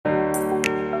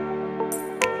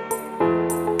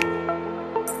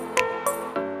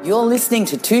You're listening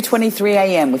to 223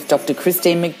 AM with Dr.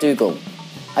 Christine McDougall.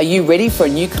 Are you ready for a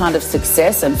new kind of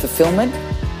success and fulfillment?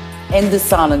 End the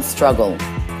silent struggle.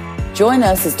 Join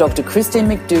us as Dr. Christine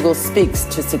McDougall speaks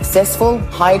to successful,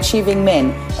 high-achieving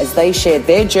men as they share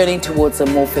their journey towards a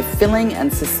more fulfilling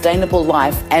and sustainable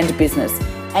life and business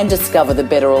and discover the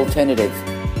better alternative.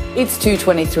 It's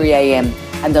 223 AM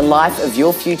and the life of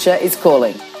your future is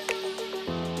calling.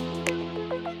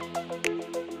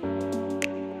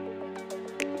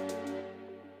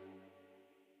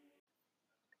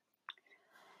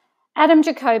 Adam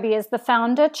Jacoby is the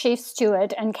founder, chief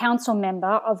steward and council member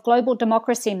of global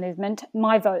democracy movement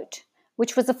My Vote,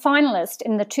 which was a finalist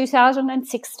in the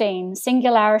 2016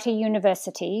 Singularity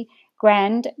University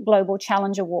Grand Global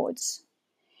Challenge Awards.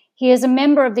 He is a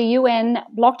member of the UN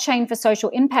Blockchain for Social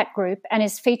Impact Group and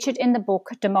is featured in the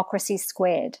book Democracy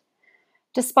Squared.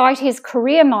 Despite his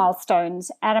career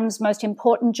milestones, Adam's most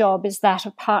important job is that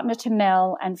of partner to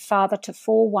Mel and father to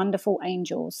 4 wonderful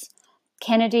angels: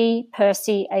 Kennedy,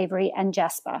 Percy, Avery, and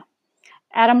Jasper.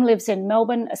 Adam lives in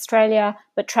Melbourne, Australia,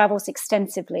 but travels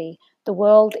extensively. The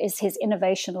world is his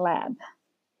innovation lab.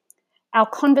 Our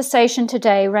conversation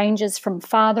today ranges from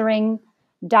fathering,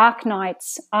 dark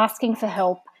nights, asking for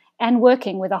help, and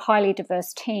working with a highly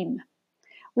diverse team.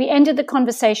 We ended the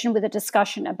conversation with a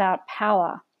discussion about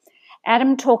power.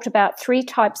 Adam talked about 3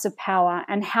 types of power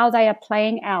and how they are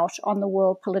playing out on the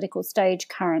world political stage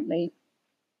currently.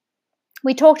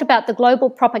 We talked about the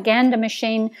global propaganda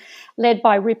machine led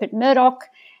by Rupert Murdoch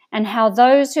and how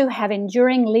those who have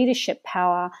enduring leadership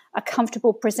power are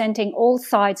comfortable presenting all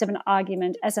sides of an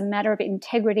argument as a matter of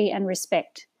integrity and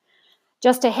respect.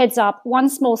 Just a heads up, one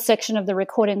small section of the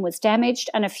recording was damaged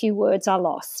and a few words are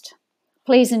lost.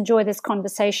 Please enjoy this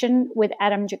conversation with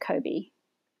Adam Jacoby.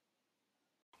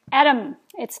 Adam,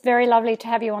 it's very lovely to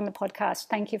have you on the podcast.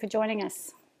 Thank you for joining us.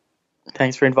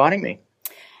 Thanks for inviting me.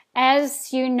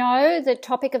 As you know, the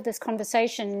topic of this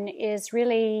conversation is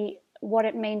really what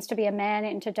it means to be a man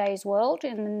in today's world,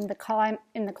 in the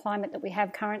climate that we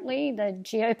have currently, the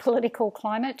geopolitical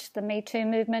climate, the Me Too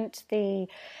movement, the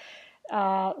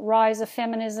rise of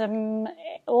feminism,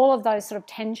 all of those sort of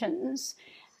tensions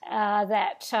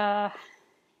that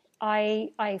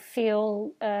I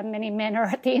feel many men are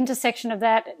at the intersection of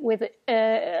that, with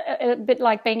a bit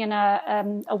like being in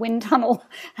a wind tunnel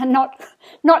and not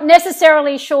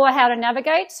necessarily sure how to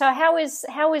navigate. So how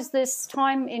is this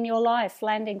time in your life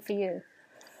landing for you?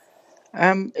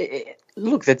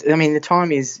 Look, the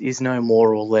time is no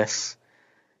more or less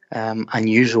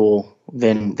unusual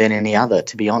than any other,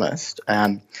 to be honest.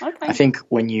 Okay. I think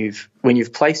when you've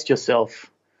placed yourself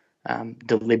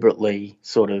deliberately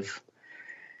sort of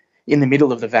in the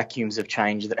middle of the vacuums of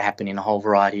change that happen in a whole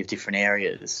variety of different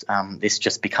areas, this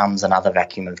just becomes another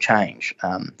vacuum of change.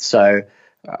 So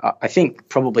I think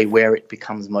probably where it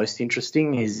becomes most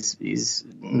interesting is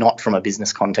not from a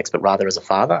business context, but rather as a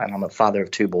father. And I'm a father of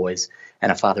 2 boys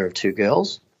and a father of 2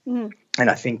 girls. Mm. And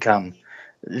I think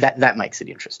that makes it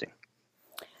interesting.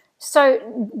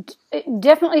 So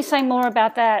definitely say more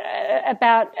about that,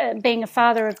 about being a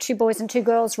father of 2 boys and 2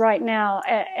 girls right now,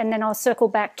 and then I'll circle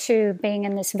back to being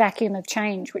in this vacuum of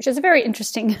change, which is a very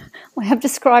interesting way of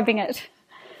describing it.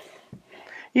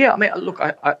 Yeah, look,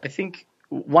 I think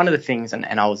one of the things, and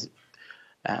I was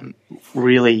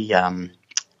really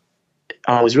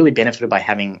benefited by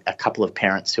having a couple of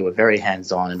parents who were very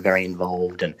hands-on and very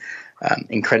involved and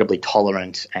incredibly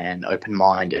tolerant and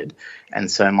open-minded. And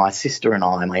so my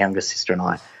youngest sister and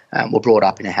I, were brought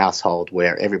up in a household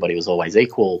where everybody was always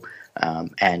equal,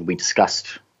 and we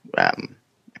discussed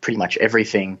pretty much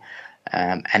everything,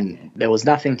 and there was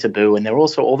nothing taboo. And there were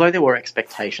also, although there were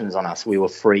expectations on us, we were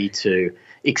free to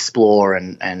explore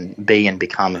and be and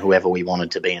become whoever we wanted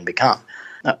to be and become.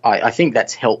 I think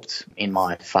that's helped in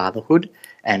my fatherhood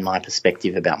and my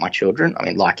perspective about my children.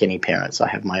 Like any parents, I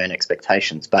have my own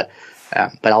expectations, but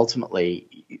ultimately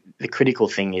the critical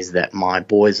thing is that my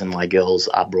boys and my girls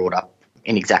are brought up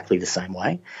in exactly the same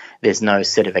way. There's no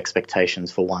set of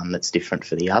expectations for one that's different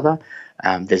for the other.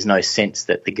 There's no sense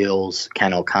that the girls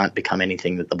can or can't become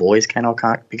anything that the boys can or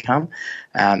can't become.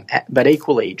 But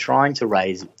equally, trying to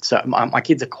raise... So my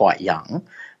kids are quite young.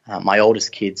 My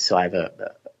oldest kids, so I have an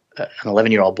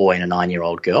 11-year-old boy and a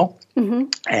 9-year-old girl, mm-hmm.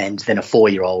 and then a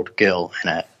 4-year-old girl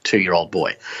and a 2-year-old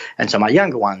boy. And so my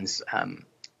younger ones,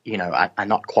 are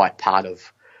not quite part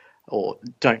of or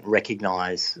don't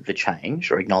recognise the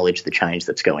change or acknowledge the change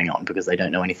that's going on because they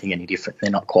don't know anything any different.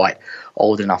 They're not quite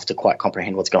old enough to quite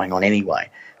comprehend what's going on anyway.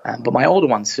 But my older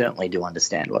ones certainly do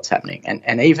understand what's happening.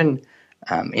 And even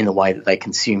in the way that they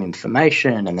consume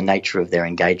information and the nature of their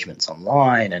engagements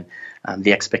online and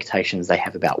the expectations they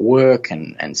have about work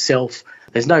and self.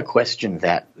 There's no question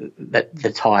that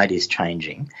the tide is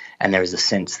changing, and there is a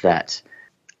sense that,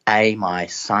 my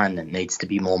son needs to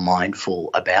be more mindful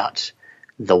about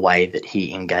the way that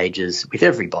he engages with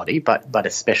everybody, but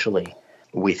especially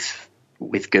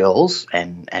with girls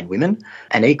and women.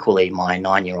 And equally, my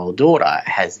 9-year-old daughter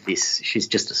has this, she's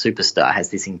just a superstar, has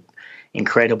this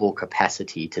incredible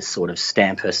capacity to sort of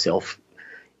stamp herself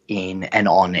in and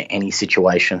on any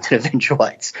situation that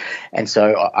eventuates. And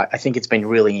so I think it's been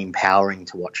really empowering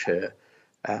to watch her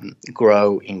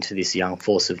grow into this young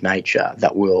force of nature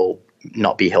that will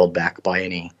not be held back by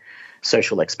any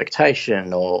social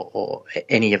expectation or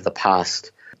any of the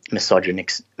past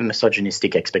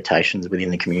misogynistic expectations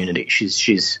within the community.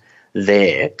 She's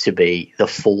there to be the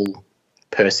full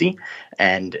Percy,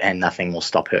 and nothing will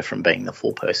stop her from being the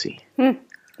full Percy.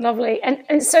 Lovely.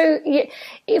 And so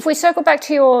if we circle back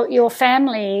to your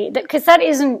family, because that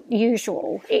isn't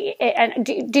usual, and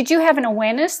did you have an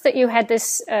awareness that you had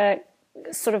this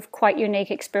sort of quite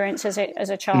unique experience as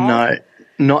a child?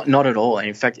 No, not at all.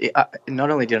 In fact,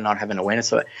 not only did I not have an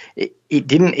awareness of it, it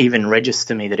didn't even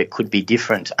register me that it could be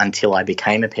different until I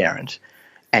became a parent,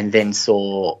 and then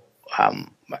saw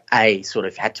sort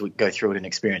of had to go through it and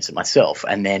experience it myself,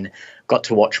 and then got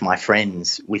to watch my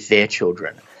friends with their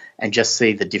children and just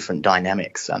see the different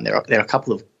dynamics. There are a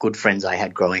couple of good friends I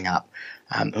had growing up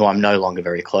who I'm no longer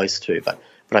very close to, but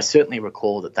I certainly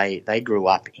recall that they grew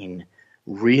up in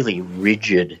really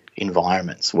rigid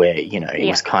environments where, it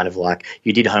was kind of like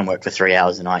you did homework for 3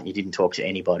 hours a night and you didn't talk to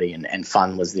anybody, and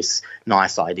fun was this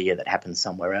nice idea that happened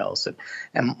somewhere else.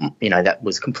 And that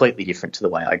was completely different to the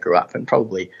way I grew up, and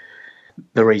probably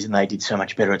the reason they did so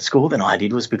much better at school than I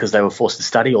did was because they were forced to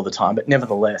study all the time. But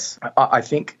nevertheless, I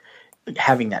think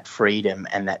having that freedom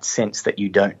and that sense that you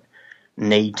don't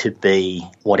need to be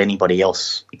what anybody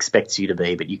else expects you to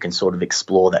be, but you can sort of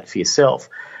explore that for yourself,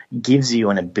 gives you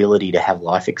an ability to have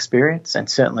life experience. And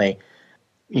certainly,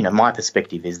 my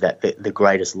perspective is that the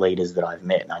greatest leaders that I've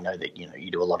met, and I know that,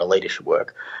 you do a lot of leadership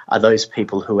work, are those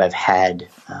people who have had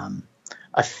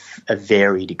a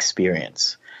varied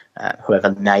experience, who have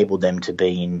enabled them to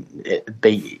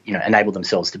enable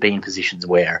themselves to be in positions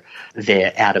where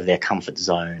they're out of their comfort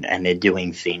zone and they're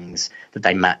doing things that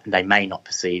they may not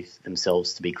perceive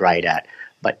themselves to be great at,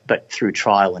 but through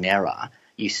trial and error,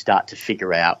 you start to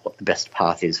figure out what the best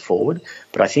path is forward.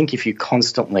 But I think if you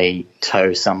constantly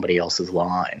toe somebody else's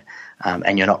line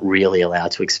and you're not really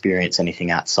allowed to experience anything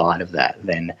outside of that,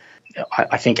 then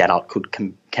I think adulthood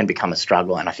can become a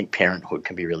struggle, and I think parenthood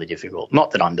can be really difficult.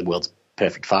 Not that I'm the world's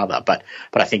perfect father, but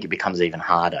I think it becomes even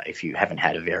harder if you haven't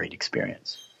had a varied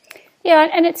experience. Yeah,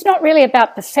 and it's not really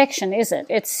about perfection, is it?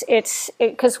 It's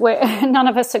because none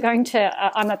of us are going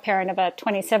to. I'm a parent of a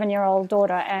 27-year-old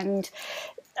daughter, and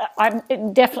I'm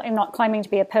definitely not claiming to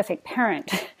be a perfect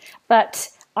parent, but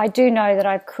I do know that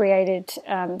I've created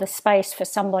the space for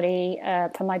somebody,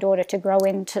 for my daughter to grow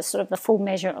into sort of the full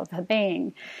measure of her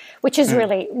being, which is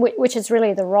really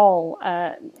the role,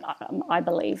 I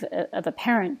believe, of a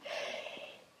parent.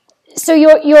 So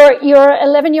your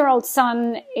 11-year-old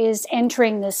son is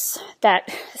entering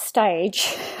that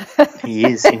stage. He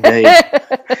is indeed.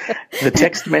 The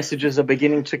text messages are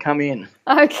beginning to come in.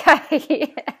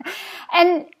 Okay,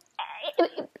 and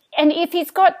if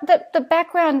he's got the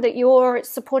background that you're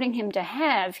supporting him to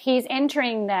have, he's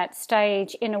entering that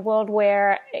stage in a world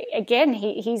where, again,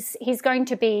 he's going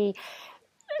to be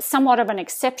somewhat of an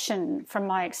exception, from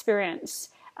my experience,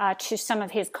 to some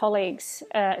of his colleagues,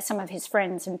 some of his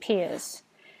friends and peers.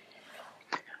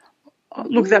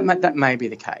 Look, that may be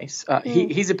the case.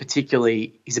 He's a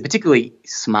particularly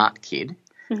smart kid,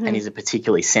 mm-hmm. and he's a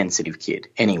particularly sensitive kid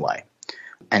anyway.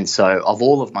 And so of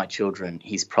all of my children,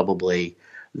 he's probably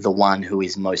the one who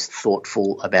is most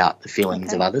thoughtful about the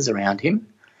feelings of others around him.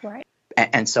 Right.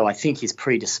 And so I think he's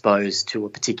predisposed to a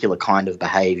particular kind of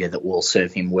behaviour that will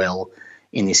serve him well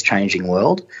in this changing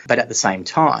world. But at the same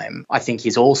time, I think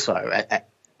he's also,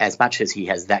 as much as he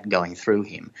has that going through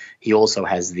him, he also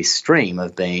has this stream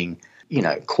of being,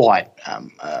 quite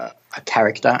a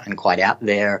character and quite out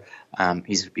there.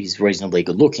 He's reasonably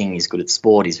good looking, he's good at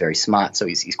sport, he's very smart, so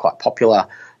he's quite popular.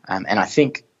 And I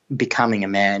think becoming a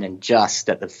man and just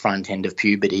at the front end of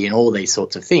puberty and all these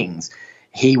sorts of things,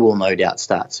 he will no doubt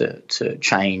start to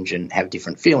change and have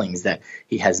different feelings that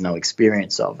he has no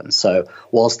experience of. And so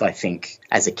whilst I think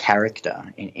as a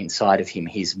character inside of him,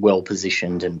 he's well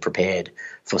positioned and prepared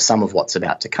for some of what's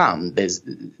about to come, there's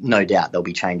no doubt there'll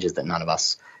be changes that none of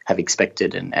us have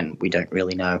expected, and we don't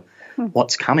really know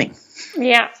what's coming.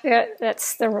 Yeah,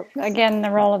 that's again the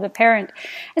role of the parent.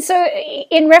 And so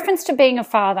in reference to being a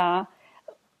father,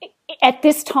 at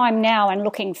this time now and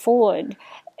looking forward,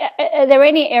 are there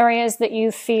any areas that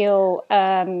you feel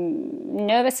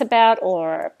nervous about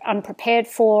or unprepared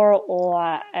for,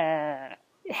 or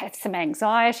have some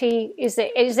anxiety? Is there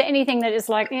anything that is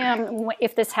like,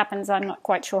 if this happens, I'm not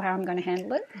quite sure how I'm going to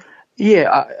handle it?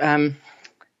 Yeah,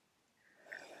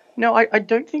 no, I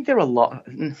don't think there are a lot.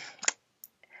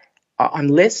 I'm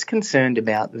less concerned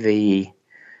about the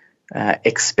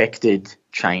expected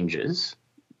changes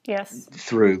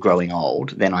through growing old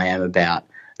than I am about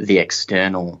the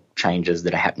external changes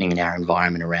that are happening in our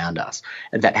environment around us,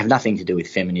 and that have nothing to do with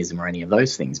feminism or any of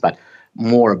those things, but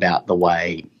more about the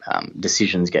way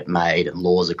decisions get made and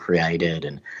laws are created,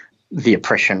 and the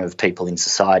oppression of people in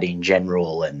society in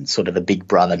general, and sort of the big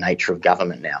brother nature of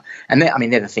government now. And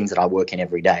they're the things that I work in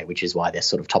every day, which is why they're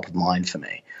sort of top of mind for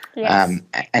me. Yes.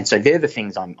 And so they're the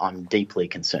things I'm deeply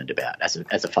concerned about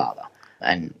as a father.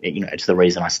 And, it's the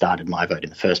reason I started My Vote in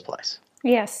the first place.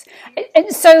 Yes.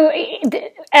 And so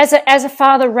as a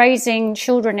father raising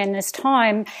children in this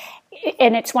time,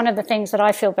 and it's one of the things that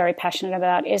I feel very passionate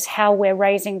about, is how we're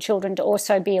raising children to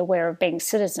also be aware of being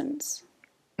citizens.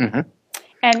 Mm-hmm.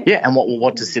 And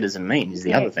what does citizen mean is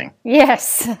the other thing.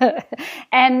 Yes.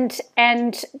 and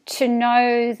to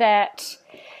know that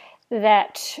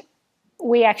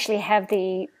we actually have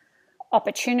the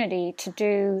opportunity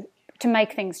to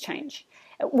make things change,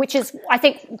 which is, I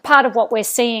think, part of what we're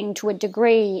seeing to a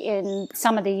degree in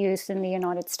some of the youth in the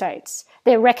United States.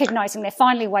 They're recognising, they're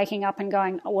finally waking up and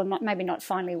going, maybe not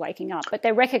finally waking up, but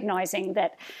they're recognising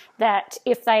that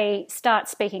if they start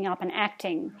speaking up and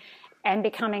acting and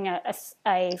becoming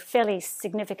a fairly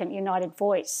significant united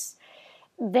voice,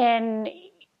 then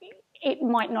it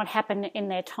might not happen in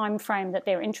their time frame that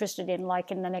they're interested in, like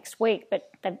in the next week,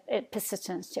 but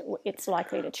persistence, it's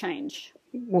likely to change.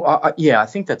 Well, I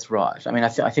think that's right. I mean, I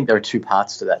think there are two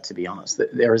parts to that, to be honest.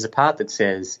 There is a part that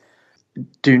says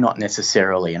do not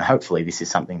necessarily, and hopefully this is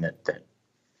something that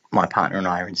my partner and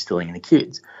I are instilling in the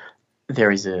kids, there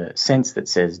is a sense that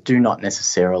says do not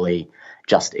necessarily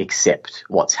just accept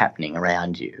what's happening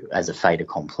around you as a fait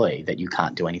accompli that you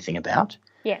can't do anything about.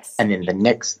 Yes. And then the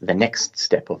next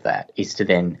step of that is to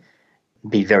then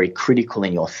be very critical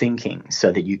in your thinking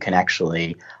so that you can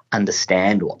actually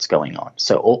understand what's going on.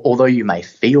 So although you may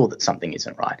feel that something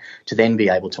isn't right, to then be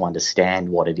able to understand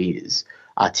what it is,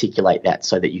 articulate that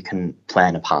so that you can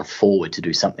plan a path forward to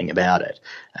do something about it.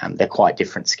 They're quite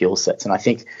different skill sets. And I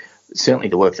think certainly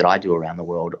the work that I do around the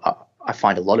world, I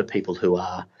find a lot of people who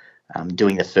are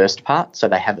doing the first part, so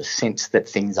they have a sense that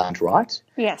things aren't right.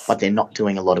 Yes. But they're not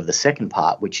doing a lot of the second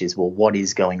part, which is, well, what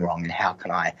is going wrong and how can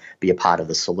I be a part of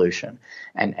the solution?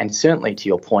 And certainly to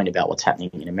your point about what's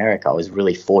happening in America, I was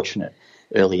really fortunate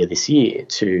earlier this year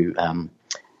to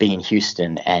be in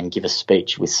Houston and give a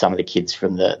speech with some of the kids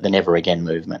from the Never Again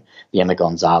movement, the Emma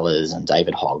Gonzalez and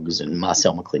David Hoggs and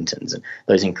Marcel McClintons, and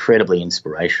those incredibly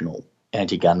inspirational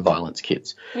anti-gun violence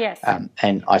kids. Yes.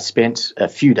 And I spent a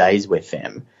few days with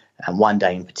them. One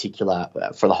day in particular,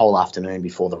 for the whole afternoon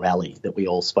before the rally that we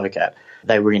all spoke at,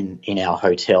 they were in our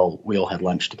hotel. We all had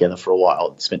lunch together for a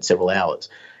while, spent several hours.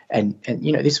 And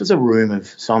this was a room of,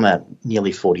 so I'm a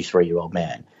nearly 43-year-old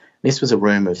man. This was a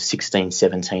room of 16,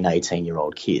 17,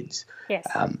 18-year-old kids. Yes.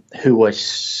 Who were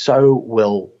they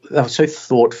were so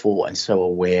thoughtful and so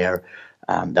aware.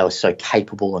 They were so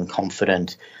capable and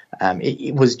confident.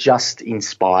 It was just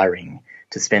inspiring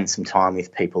to spend some time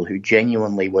with people who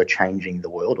genuinely were changing the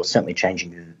world, or certainly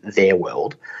changing their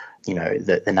world,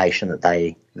 the nation that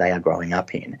they are growing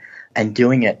up in, and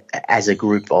doing it as a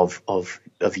group of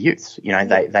youth.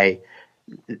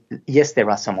 Yes, there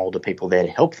are some older people there to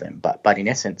help them, but in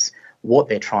essence, what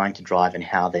they're trying to drive and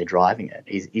how they're driving it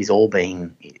is all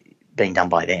being done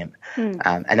by them.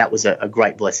 And that was a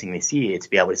great blessing this year to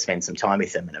be able to spend some time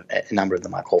with them, and a number of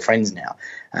them I call friends now,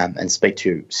 and speak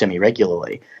to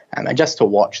semi-regularly, and just to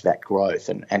watch that growth.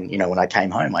 And when I came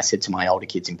home, I said to my older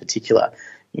kids in particular,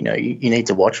 you need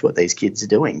to watch what these kids are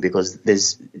doing, because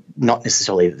there's not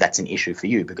necessarily that's an issue for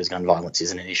you, because gun violence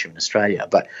isn't an issue in Australia,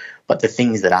 but the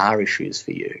things that are issues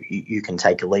for you can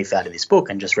take a leaf out of this book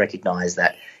and just recognise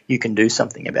that you can do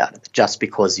something about it. Just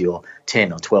because you're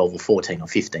 10 or 12 or 14 or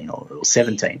 15 or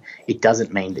 17, it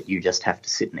doesn't mean that you just have to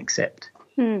sit and accept.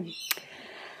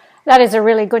 That is a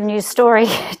really good news story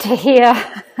to hear.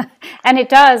 And it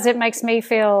does. It makes me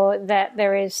feel that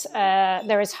there is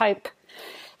hope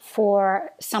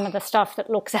for some of the stuff that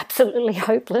looks absolutely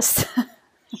hopeless.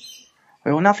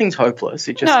 Well, nothing's hopeless.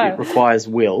 It just it requires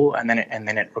will, and then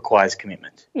it requires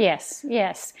commitment. Yes.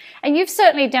 And you've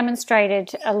certainly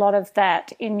demonstrated a lot of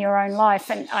that in your own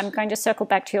life. And I'm going to circle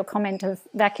back to your comment of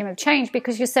vacuum of change,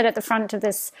 because you said at the front of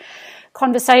this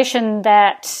conversation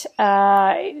that,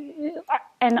 and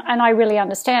I really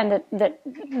understand that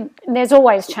there's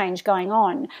always change going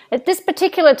on. At this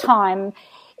particular time,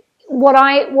 what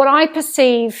I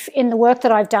perceive in the work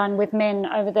that I've done with men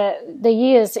over the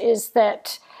years is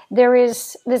that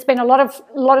there's been a lot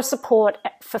of support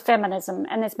for feminism,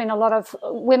 and there's been a lot of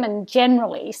women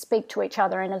generally speak to each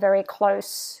other in a very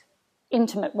close,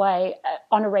 intimate way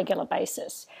on a regular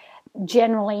basis.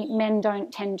 Generally, men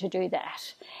don't tend to do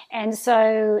that, and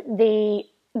so the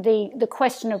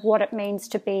question of what it means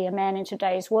to be a man in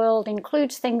today's world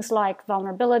includes things like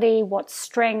vulnerability, what's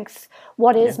strength,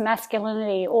 what is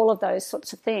masculinity, all of those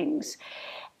sorts of things.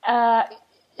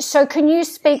 So can you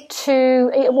speak to,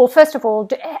 well, first of all,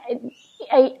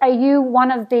 are you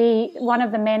one of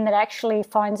the men that actually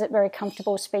finds it very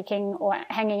comfortable speaking or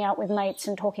hanging out with mates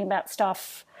and talking about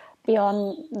stuff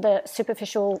beyond the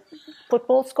superficial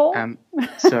football score?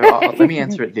 Let me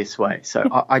answer it this way. So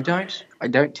I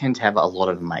don't tend to have a lot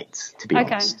of mates, to be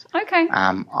honest. Okay.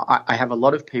 I have a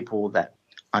lot of people that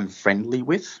I'm friendly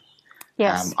with.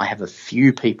 Yes. I have a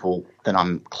few people that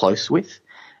I'm close with,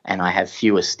 and I have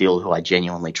fewer still who I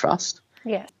genuinely trust.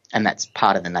 Yeah. And that's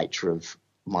part of the nature of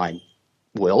my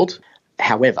world.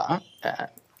 However,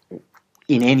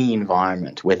 in any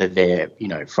environment, whether they're,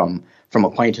 from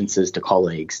acquaintances to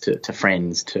colleagues to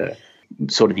friends to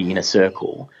sort of the inner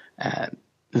circle,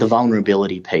 the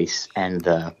vulnerability piece and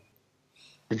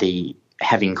the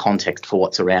having context for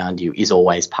what's around you is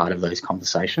always part of those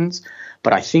conversations.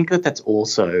 But I think that that's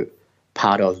also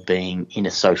part of being in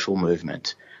a social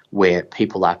movement where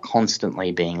people are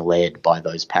constantly being led by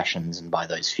those passions and by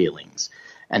those feelings.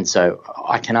 And so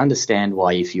I can understand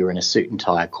why, if you're in a suit and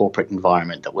tie corporate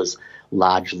environment that was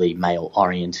largely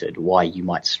male-oriented, why you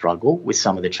might struggle with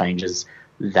some of the changes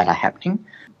that are happening.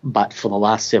 But for the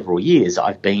last several years,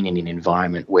 I've been in an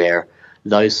environment where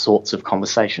those sorts of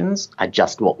conversations are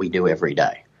just what we do every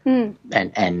day. And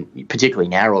particularly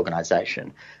in our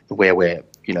organisation, where we're,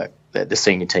 the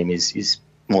senior team is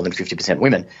more than 50%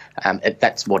 women,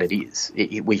 that's what it is.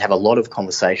 We have a lot of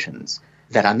conversations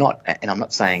that are not, and I'm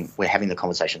not saying we're having the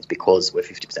conversations because we're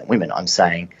 50% women, I'm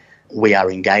saying we are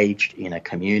engaged in a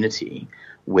community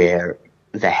where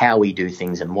the how we do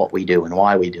things and what we do and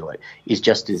why we do it is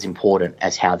just as important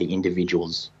as how the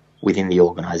individuals within the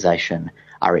organisation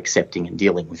are accepting and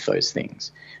dealing with those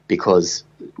things. Because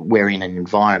we're in an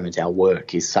environment, our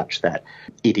work is such that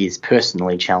it is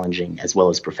personally challenging as well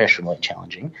as professionally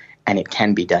challenging, and it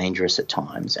can be dangerous at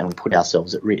times, and we put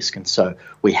ourselves at risk. And so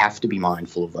we have to be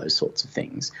mindful of those sorts of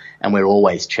things, and we're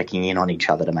always checking in on each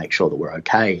other to make sure that we're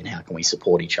okay and how can we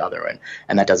support each other.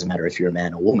 And that doesn't matter if you're a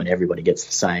man or woman, everybody gets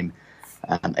the same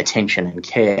attention and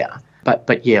care.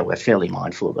 But yeah, we're fairly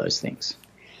mindful of those things.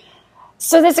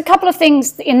 So there's a couple of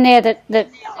things in there that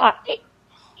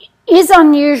is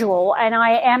unusual, and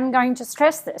I am going to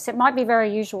stress this. It might be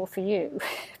very usual for you,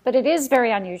 but it is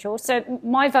very unusual. So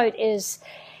My Vote is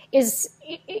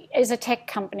a tech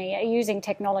company using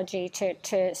technology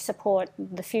to support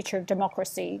the future of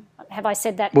democracy. Have I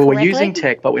said that correctly? Well, we're using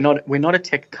tech, but we're not a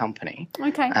tech company.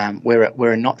 Okay.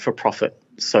 We're a not-for-profit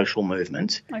social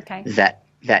movement. Okay.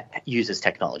 That uses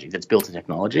technology, that's built in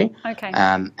technology. Okay.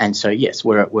 And so, yes,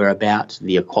 we're about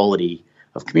the equality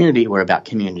of community. We're about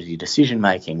community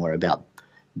decision-making. We're about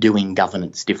doing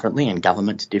governance differently and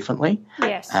government differently.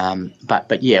 Yes.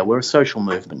 But yeah, we're a social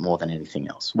movement more than anything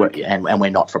else. And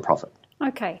we're not for profit.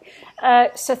 Okay.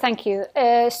 So thank you.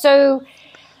 So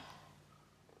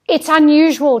it's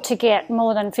unusual to get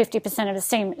more than 50% of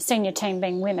the senior team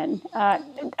being women.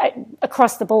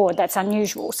 Across the board, that's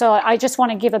unusual. So I just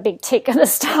want to give a big tick at the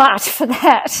start for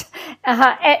that.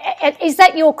 Is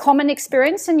that your common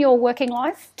experience in your working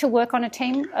life, to work on a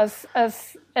team of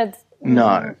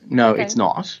No, okay. It's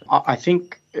not. I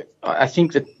think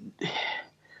that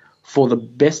for the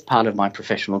best part of my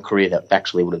professional career, that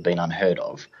actually would have been unheard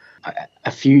of.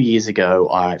 A few years ago,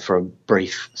 for a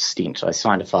brief stint, I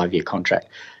signed a 5-year contract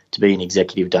to be an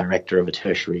executive director of a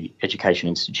tertiary education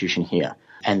institution here.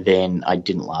 And then I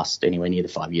didn't last anywhere near the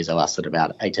 5 years. I lasted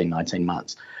about 18, 19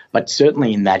 months. But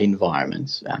certainly in that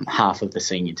environment, half of the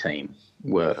senior team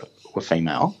were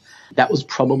female. That was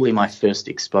probably my first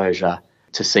exposure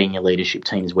to senior leadership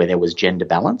teams where there was gender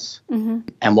balance. Mm-hmm.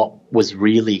 And what was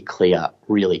really clear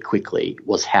really quickly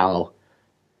was how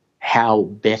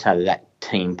better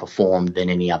team performed than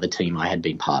any other team I had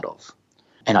been part of.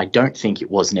 And I don't think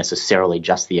it was necessarily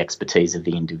just the expertise of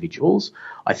the individuals.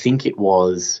 I think it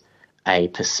was a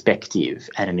perspective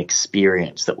and an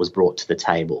experience that was brought to the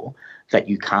table that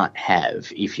you can't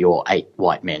have if you're 8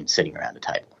 white men sitting around a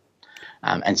table.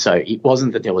 And so it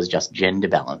wasn't that there was just gender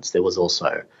balance. There was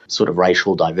also sort of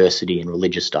racial diversity and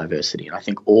religious diversity. And I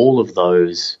think all of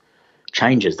those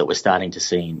changes that we're starting to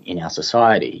see in our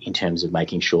society in terms of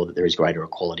making sure that there is greater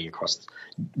equality across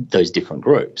those different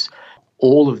groups,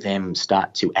 all of them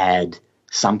start to add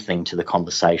something to the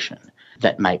conversation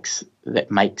that makes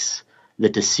the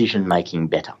decision-making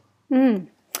better. Mm.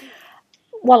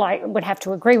 Well, I would have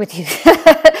to agree with you.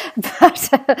 But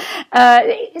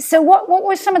so, what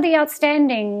were some of the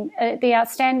outstanding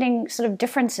sort of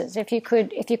differences? If you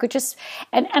could just,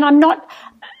 and I'm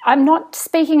not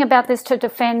speaking about this to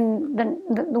defend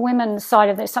the women's side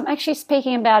of this. I'm actually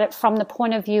speaking about it from the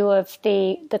point of view of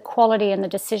the quality and the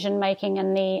decision making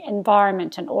and the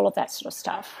environment and all of that sort of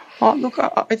stuff. Oh, look,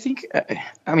 I think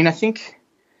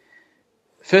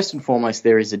first and foremost,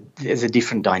 there's a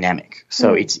different dynamic.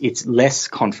 So it's less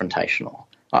confrontational.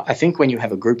 I think when you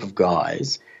have a group of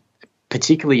guys,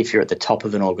 particularly if you're at the top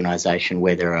of an organisation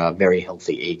where there are very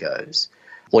healthy egos,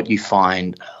 what you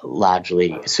find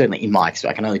largely, certainly in my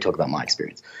experience, I can only talk about my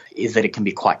experience, is that it can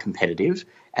be quite competitive,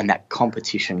 and that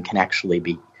competition can actually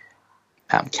be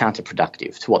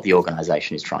counterproductive to what the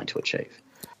organisation is trying to achieve.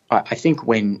 I think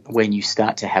when you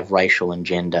start to have racial and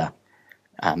gender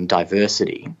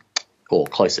diversity, or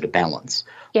closer to balance,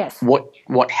 yes,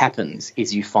 what happens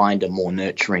is you find a more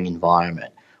nurturing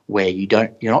environment where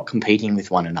you're not competing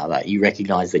with one another. You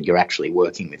recognise that you're actually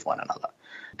working with one another.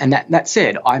 And that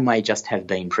said, I may just have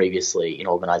been previously in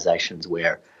organisations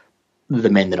where the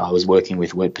men that I was working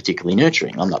with weren't particularly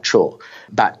nurturing. I'm not sure.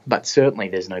 But certainly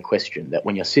there's no question that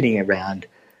when you're sitting around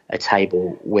a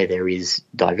table where there is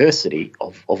diversity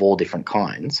of all different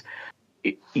kinds,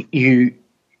 the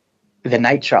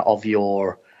nature of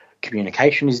your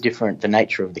communication is different, the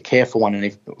nature of the care for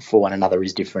one another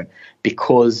is different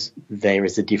because there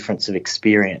is a difference of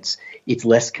experience. It's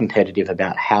less competitive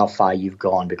about how far you've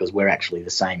gone because we're actually the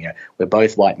same. We're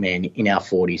both white men in our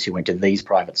 40s who went to these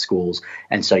private schools,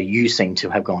 and so you seem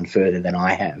to have gone further than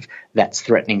I have. That's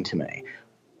threatening to me.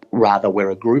 Rather, we're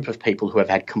a group of people who have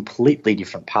had completely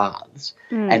different paths,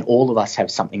 and all of us have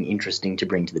something interesting to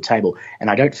bring to the table. And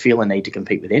I don't feel a need to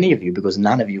compete with any of you because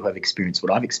none of you have experienced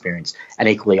what I've experienced, and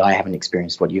equally I haven't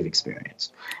experienced what you've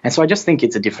experienced. And so I just think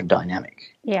it's a different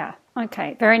dynamic. Yeah,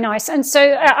 okay, very nice. And so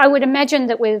I would imagine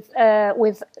that with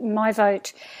My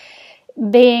Vote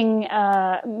being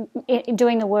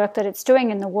doing the work that it's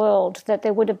doing in the world, that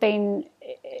there would have been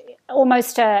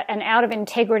almost an out of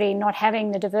integrity not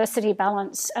having the diversity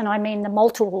balance, and I mean the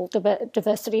multiple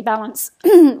diversity balance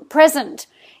present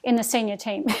in the senior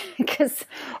team. Because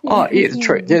it's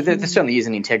true. There certainly is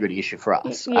an integrity issue for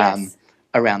us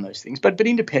around those things. But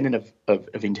independent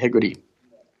of integrity,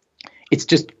 it's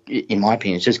just, in my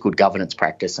opinion, it's just good governance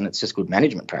practice and it's just good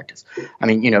management practice. I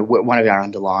mean, one of our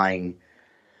underlying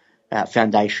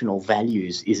foundational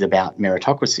values is about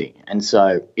meritocracy. And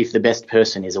so if the best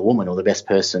person is a woman or the best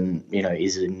person,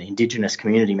 is an Indigenous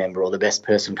community member or the best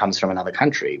person comes from another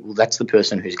country, well, that's the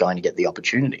person who's going to get the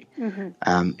opportunity.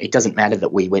 Mm-hmm. It doesn't matter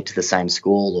that we went to the same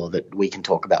school or that we can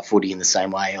talk about footy in the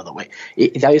same way or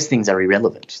that those things are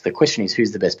irrelevant. The question is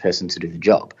who's the best person to do the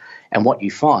job. And what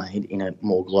you find in a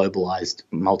more globalised,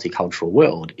 multicultural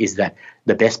world is that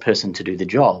the best person to do the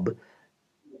job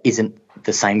isn't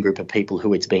the same group of people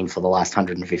who it's been for the last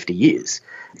 150 years.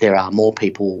 There are more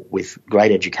people with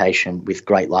great education, with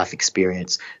great life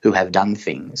experience, who have done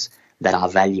things that are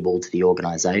valuable to the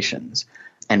organisations.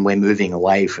 And we're moving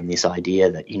away from this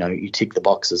idea that, you tick the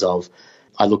boxes of,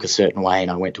 I look a certain way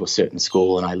and I went to a certain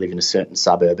school and I live in a certain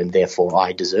suburb and therefore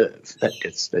I deserve.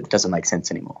 That doesn't make sense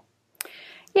anymore.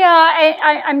 Yeah,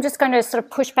 I'm just going to sort of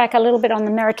push back a little bit on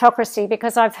the meritocracy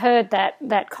because I've heard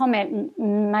that comment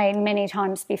made many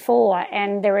times before,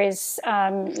 and there is,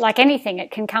 like anything, it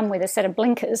can come with a set of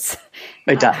blinkers.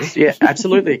 It does, yeah,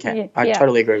 absolutely it can. I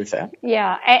totally agree with that.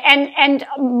 Yeah, and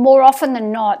more often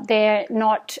than not, they're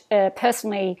not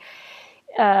personally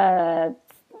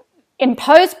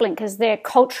imposed blinkers. They're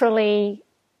culturally...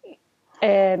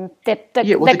 the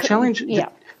challenge... Yeah.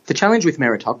 The challenge with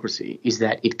meritocracy is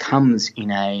that it comes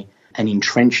in an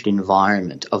entrenched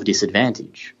environment of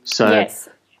disadvantage. So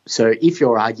if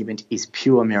your argument is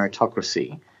pure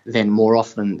meritocracy, then more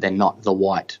often than not the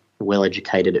white,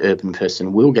 well-educated urban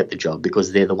person will get the job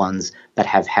because they're the ones that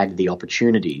have had the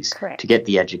opportunities to get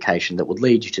the education that would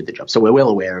lead you to the job. So we're well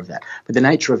aware of that. But the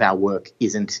nature of our work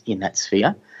isn't in that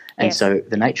sphere. And Yes. so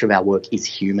the nature of our work is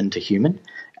human to human.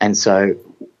 And so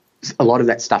a lot of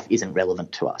that stuff isn't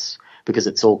relevant to us because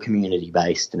it's all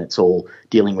community-based and it's all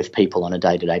dealing with people on a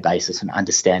day-to-day basis and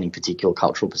understanding particular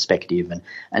cultural perspective.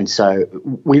 And so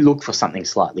we look for something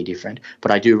slightly different,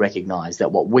 but I do recognise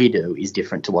that what we do is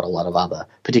different to what a lot of other,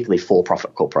 particularly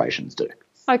for-profit corporations do.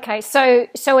 Okay, so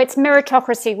it's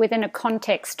meritocracy within a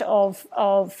context of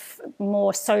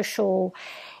more social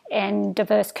and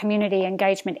diverse community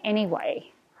engagement anyway.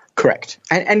 Correct.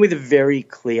 And with a very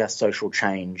clear social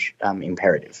change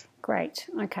imperative. Great.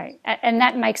 Okay. And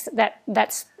that makes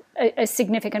that's a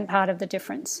significant part of the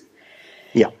difference.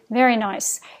 Yeah. Very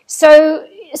nice. So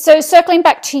circling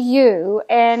back to you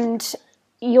and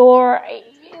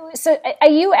so are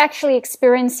you actually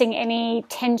experiencing any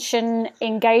tension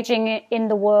engaging in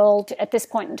the world at this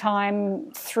point in time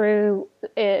through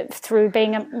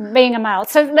being a male?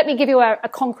 So let me give you a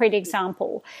concrete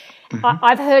example. Mm-hmm.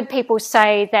 I've heard people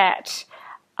say that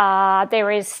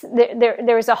there is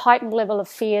a heightened level of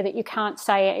fear that you can't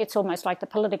say. It's almost like the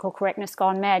political correctness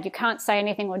gone mad. You can't say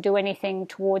anything or do anything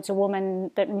towards a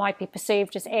woman that might be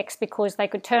perceived as X because they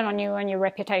could turn on you and your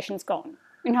reputation's gone.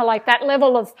 You know, like that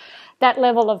level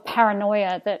of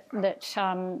paranoia that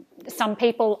some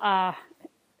people are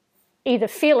either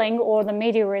feeling or the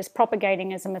media is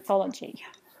propagating as a mythology.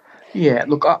 Yeah,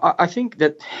 look, I think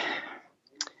that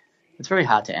it's very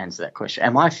hard to answer that question.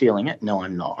 Am I feeling it? No,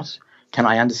 I'm not. Can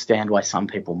I understand why some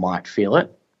people might feel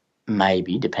it?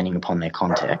 Maybe, depending upon their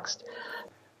context.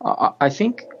 I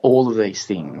think all of these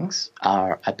things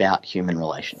are about human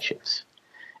relationships.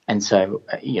 And so,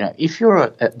 if you're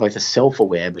both a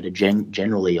self-aware but a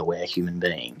generally aware human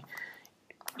being,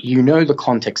 you know the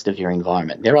context of your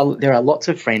environment. There are lots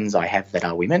of friends I have that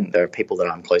are women. There are people that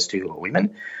I'm close to who are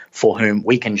women for whom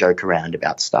we can joke around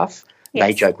about stuff. Yes.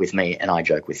 They joke with me and I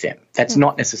joke with them. That's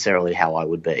not necessarily how I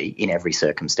would be in every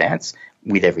circumstance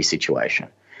with every situation,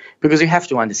 because you have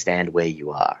to understand where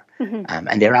you are. Mm-hmm.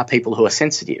 And there are people who are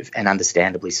sensitive, and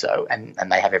understandably so, and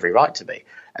they have every right to be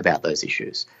about those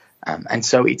issues. And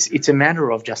so it's a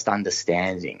matter of just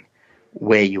understanding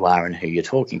where you are and who you're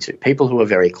talking to. People who are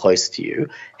very close to you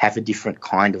have a different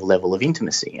kind of level of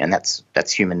intimacy, and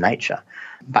that's human nature.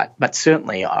 But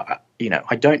certainly, I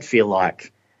don't feel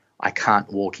like I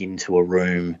can't walk into a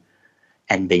room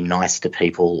and be nice to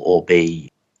people or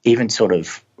be even sort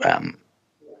of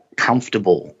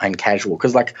comfortable and casual,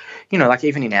 because like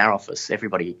even in our office,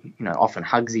 everybody often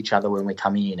hugs each other when we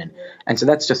come in, and so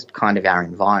that's just kind of our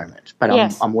environment. But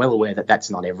yes. I'm well aware that that's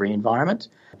not every environment,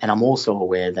 and I'm also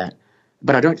aware that,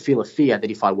 but I don't feel a fear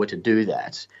that if I were to do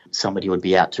that, somebody would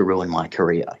be out to ruin my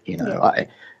career. But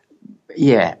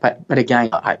again,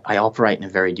 I operate in a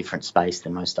very different space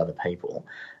than most other people.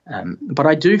 But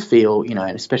I do feel, and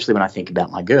especially when I think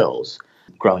about my girls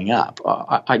growing up,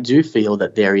 I do feel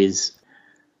that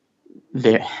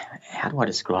how do I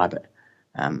describe it?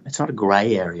 It's not a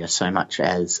grey area so much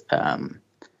as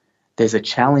there's a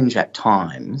challenge at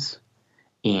times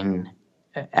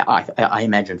I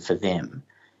imagine for them,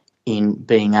 in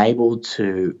being able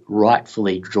to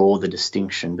rightfully draw the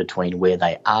distinction between where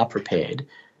they are prepared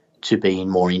to be in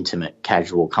more intimate,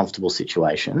 casual, comfortable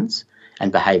situations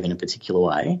and behave in a particular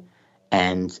way,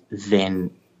 and then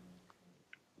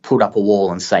put up a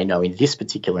wall and say, no, in this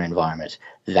particular environment,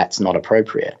 that's not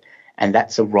appropriate. And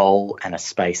that's a role and a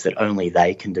space that only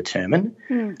they can determine.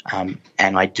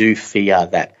 And I do fear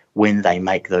that when they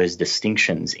make those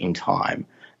distinctions in time,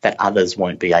 that others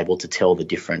won't be able to tell the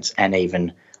difference and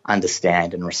even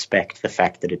understand and respect the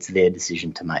fact that it's their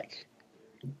decision to make.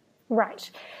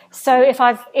 Right. So if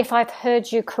I've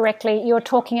heard you correctly, you're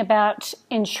talking about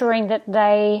ensuring that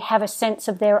they have a sense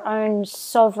of their own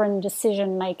sovereign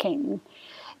decision making.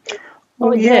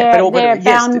 Well, their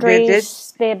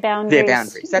boundaries. Their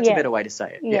boundaries. That's a better way to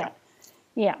say it.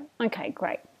 Yeah. Okay,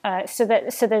 great. So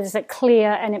there's a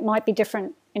clear, and it might be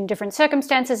different in different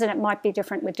circumstances, and it might be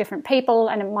different with different people,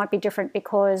 and it might be different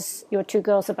because your two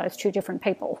girls are both two different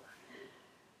people.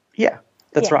 Yeah,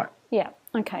 that's right. Yeah.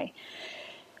 Okay.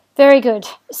 Very good.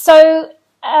 So,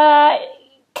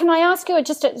 can I ask you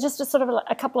just a sort of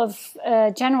a couple of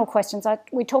general questions?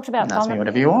 We talked about vulnerability. Ask me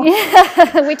whatever you want.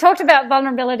 Yeah, we talked about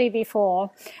vulnerability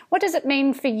before. What does it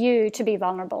mean for you to be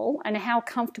vulnerable, and how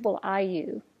comfortable are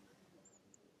you?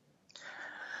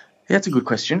 Yeah, that's a good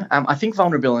question. I think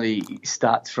vulnerability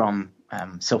starts from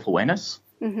self-awareness,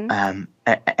 and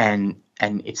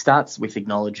it starts with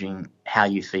acknowledging how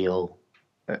you feel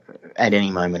at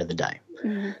any moment of the day.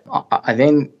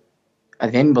 Mm-hmm. I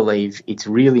then believe it's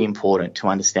really important to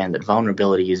understand that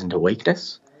vulnerability isn't a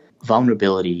weakness.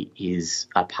 Vulnerability is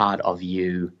a part of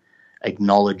you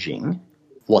acknowledging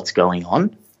what's going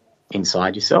on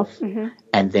inside yourself,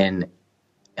 and then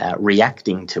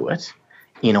reacting to it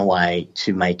in a way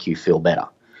to make you feel better.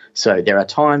 So there are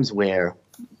times where,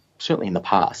 certainly in the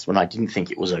past, when I didn't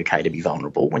think it was okay to be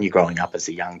vulnerable, when you're growing up as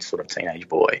a young sort of teenage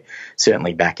boy,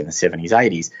 certainly back in the 70s,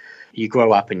 80s, you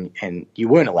grow up and you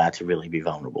weren't allowed to really be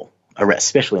vulnerable,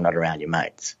 especially not around your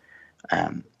mates.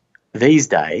 These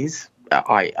days,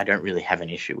 I don't really have an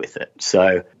issue with it.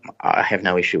 So I have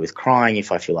no issue with crying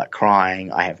if I feel like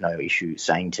crying. I have no issue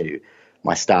saying to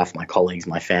my staff, my colleagues,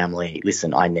 my family,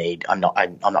 listen, I'm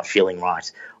not feeling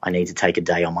right. I need to take a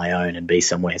day on my own and be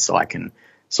somewhere so I can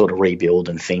sort of rebuild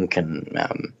and think. And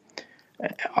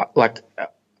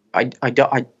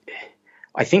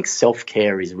I think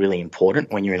self-care is really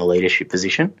important when you're in a leadership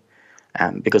position,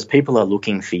 because people are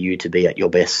looking for you to be at your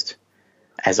best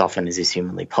as often as is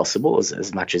humanly possible,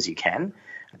 as much as you can.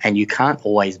 And you can't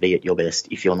always be at your best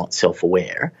if you're not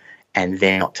self-aware and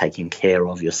they're not taking care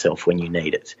of yourself when you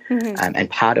need it. And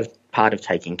part of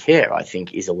taking care, I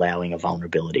think, is allowing a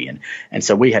vulnerability. And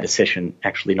so we had a session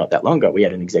actually not that long ago. We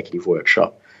had an executive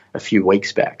workshop a few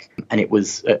weeks back, and it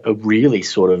was a really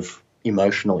sort of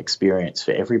emotional experience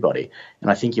for everybody.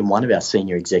 And I think in one of our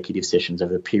senior executive sessions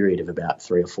over a period of about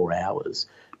 3 or 4 hours,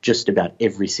 just about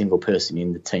every single person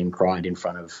in the team cried in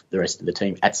front of the rest of the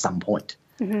team at some point.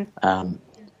 And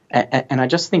I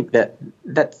just think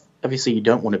that's obviously you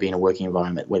don't want to be in a working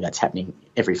environment where that's happening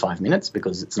every 5 minutes,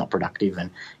 because it's not productive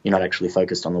and you're not actually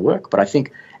focused on the work. But I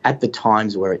think at the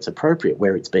times where it's appropriate,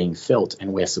 where it's being felt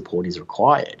and where support is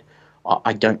required,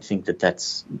 I don't think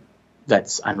that's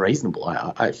unreasonable.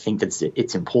 I think that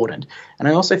it's important. And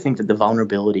I also think that the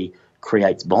vulnerability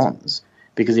creates bonds.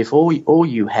 Because if all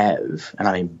you have, and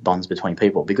I mean bonds between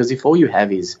people, because if all you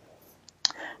have is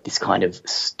this kind of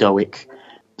stoic,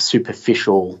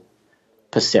 superficial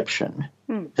perception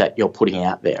that you're putting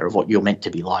out there of what you're meant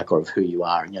to be like or of who you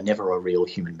are, and you're never a real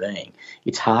human being,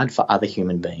 it's hard for other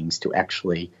human beings to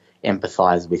actually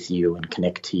empathise with you and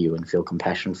connect to you and feel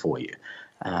compassion for you.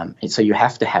 And so you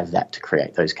have to have that to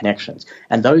create those connections.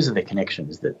 And those are the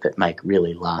connections that make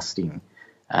really lasting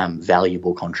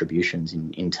valuable contributions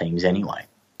in teams anyway.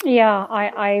 Yeah,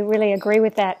 I really agree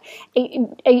with that.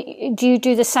 Do you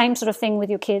do the same sort of thing with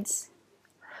your kids?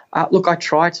 Look, I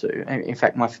try to. In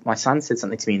fact, my son said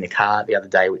something to me in the car the other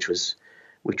day which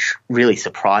really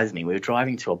surprised me. We were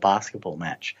driving to a basketball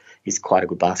match. He's quite a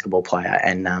good basketball player,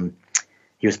 and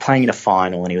he was playing in a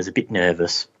final and he was a bit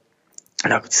nervous,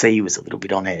 and I could see he was a little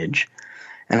bit on edge.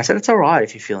 And I said, it's all right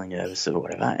if you're feeling nervous or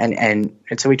whatever. And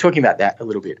so we're talking about that a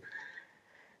little bit.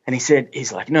 And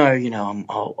he's like, no,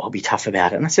 I'll be tough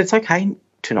about it. And I said, it's okay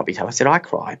to not be tough. I said, I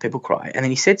cry, people cry. And then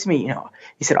he said to me,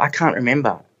 he said, I can't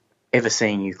remember ever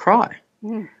seeing you cry,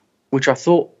 which I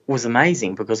thought was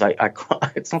amazing, because I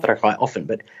cry. It's not that I cry often,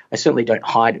 but I certainly don't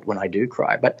hide it when I do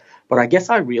cry. But I guess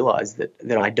I realised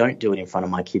that I don't do it in front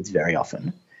of my kids very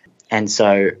often. And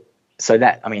so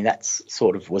that's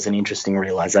sort of was an interesting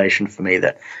realisation for me,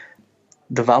 that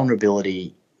the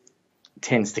vulnerability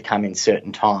tends to come in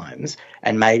certain times,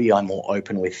 and maybe I'm more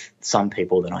open with some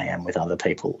people than I am with other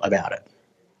people about it.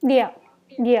 Yeah.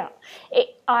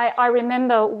 I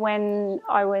remember when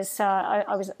I was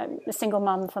a single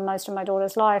mum for most of my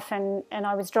daughter's life, and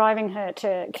I was driving her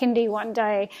to kindy one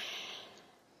day,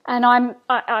 and I'm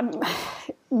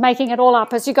making it all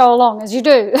up as you go along, as you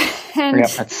do. And yeah,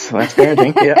 that's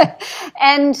parenting. Yeah.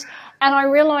 And I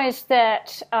realised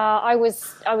that I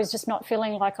was just not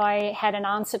feeling like I had an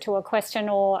answer to a question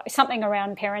or something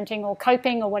around parenting or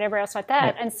coping or whatever else like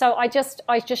that. Yeah. And so I just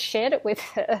shared it with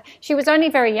her. She was only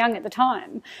very young at the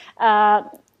time,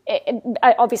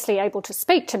 obviously able to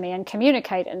speak to me and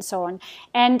communicate and so on.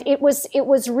 And it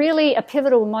was really a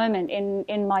pivotal moment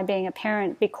in my being a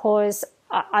parent, because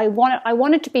I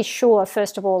wanted to be sure,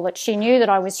 first of all, that she knew that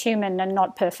I was human and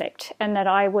not perfect, and that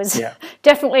I was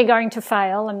definitely going to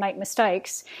fail and make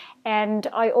mistakes. And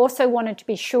I also wanted to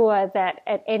be sure that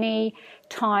at any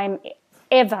time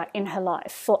ever in her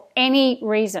life, for any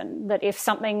reason, that if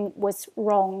something was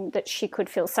wrong, that she could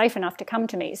feel safe enough to come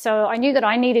to me. So I knew that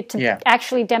I needed to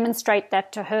actually demonstrate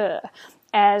that to her,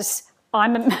 as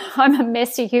I'm a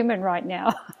messy human right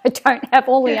now. I don't have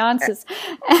all the answers.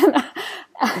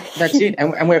 That's it.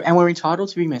 And we're entitled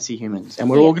to be messy humans, and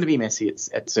we're all going to be messy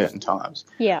at certain times.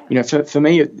 Yeah. For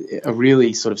me, a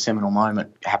really sort of seminal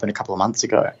moment happened a couple of months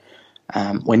ago,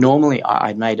 where normally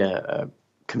I'd made a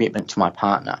commitment to my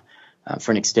partner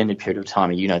for an extended period of time.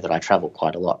 And you know that I travel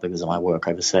quite a lot because of my work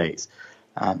overseas.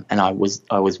 And I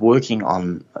was working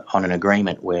on an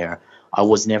agreement where I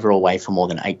was never away for more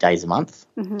than 8 days a month.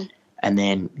 Mm-hmm. And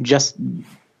then just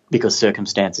because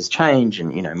circumstances change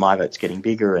and, my vote's getting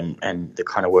bigger and the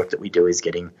kind of work that we do is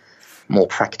getting more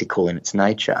practical in its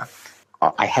nature,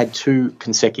 I had 2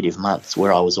 consecutive months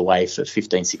where I was away for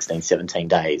 15, 16, 17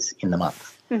 days in the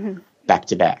month, back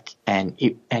to back. And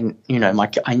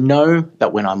I know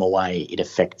that when I'm away, it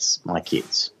affects my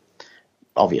kids,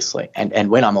 obviously.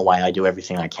 And when I'm away, I do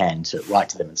everything I can to write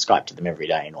to them and Skype to them every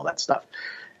day and all that stuff.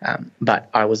 But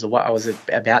I was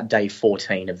about day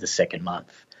 14 of the second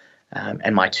month,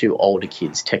 and my 2 older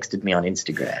kids texted me on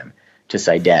Instagram to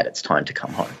say, "Dad, it's time to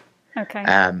come home." Okay.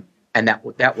 And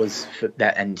that was for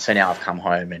that. And so now I've come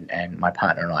home, and my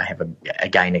partner and I have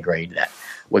again agreed that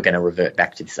we're going to revert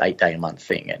back to this 8-day-a-month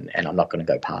thing, and I'm not going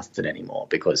to go past it anymore,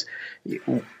 because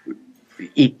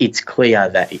it's clear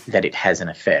that it has an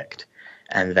effect,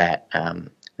 and that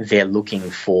they're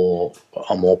looking for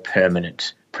a more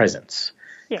permanent presence.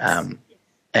 Yes.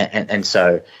 And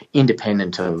so,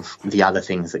 independent of the other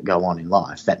things that go on in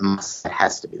life, that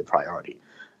has to be the priority.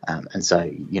 And so,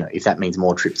 if that means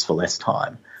more trips for less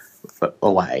time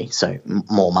away, so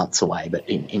more months away, but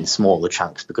in smaller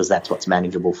chunks, because that's what's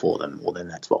manageable for them, well, then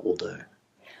that's what we'll do.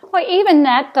 Well, even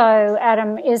that, though,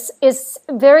 Adam, is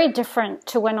very different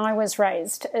to when I was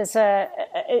raised,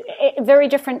 very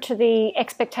different to the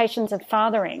expectations of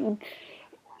fathering,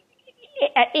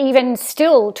 even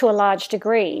still to a large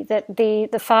degree, that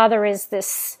the father is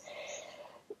this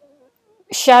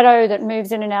shadow that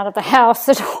moves in and out of the house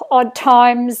at odd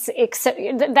times,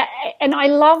 and I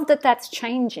love that that's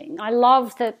changing. I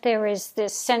love that there is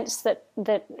this sense that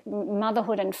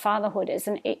motherhood and fatherhood is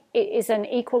an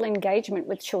equal engagement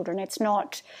with children. It's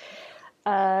not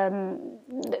the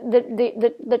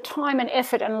time and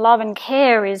effort and love and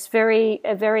care is very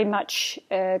much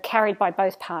carried by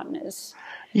both partners.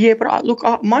 Yeah,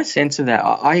 but my sense of that,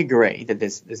 I agree that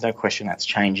there's no question that's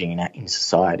changing in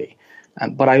society.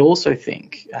 But I also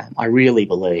think, I really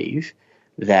believe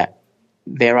that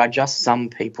there are just some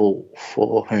people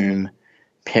for whom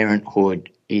parenthood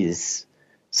is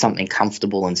something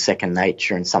comfortable and second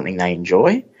nature and something they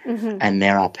enjoy, and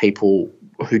there are people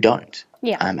who don't,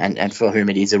 and for whom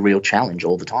it is a real challenge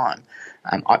all the time.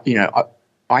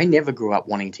 I never grew up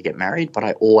wanting to get married, but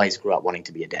I always grew up wanting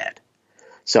to be a dad.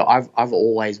 So I've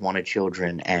always wanted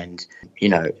children, and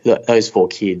those 4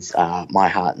 kids are my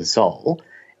heart and soul.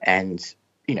 And,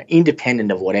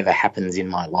 independent of whatever happens in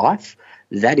my life,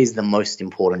 that is the most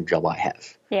important job I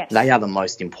have. Yes. They are the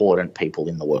most important people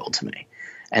in the world to me.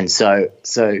 And so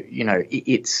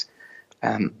it's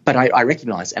but I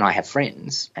recognise, and I have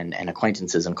friends and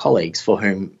acquaintances and colleagues for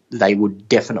whom they would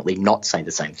definitely not say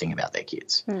the same thing about their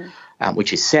kids,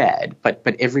 which is sad. But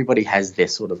everybody has their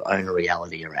sort of own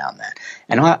reality around that.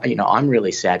 And I'm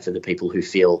really sad for the people who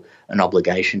feel an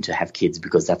obligation to have kids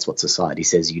because that's what society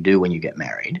says you do when you get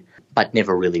married, but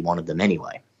never really wanted them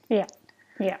anyway. Yeah.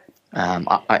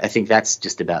 I think that's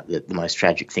just about the most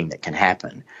tragic thing that can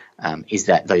happen, is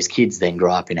that those kids then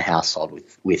grow up in a household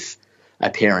with a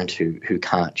parent who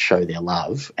can't show their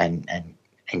love and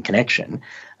connection,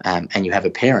 and you have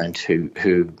a parent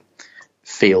who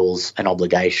feels an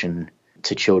obligation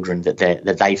to children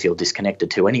that they feel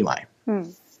disconnected to anyway.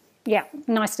 Yeah,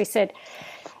 nicely said.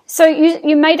 So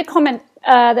you made a comment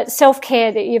that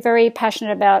self-care, that you're very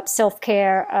passionate about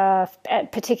self-care,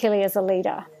 particularly as a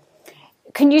leader.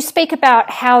 Can you speak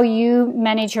about how you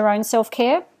manage your own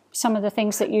self-care, some of the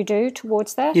things that you do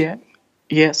towards that? Yeah.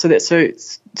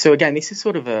 So again, this is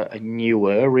sort of a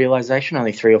newer realization,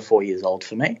 only 3 or 4 years old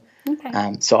for me.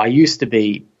 Okay. So I used to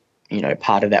be,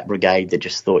 part of that brigade that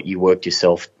just thought you worked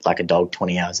yourself like a dog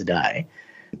 20 hours a day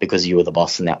because you were the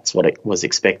boss and that's what it was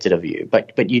expected of you.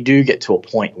 But you do get to a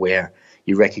point where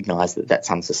you recognize that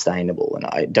that's unsustainable, and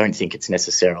I don't think it's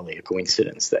necessarily a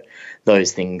coincidence that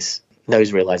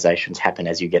those realizations happen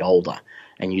as you get older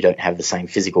and you don't have the same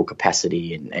physical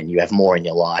capacity and you have more in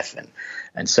your life.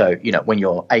 And so, when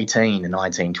you're 18 and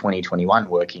 19, 20, 21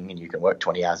 working and you can work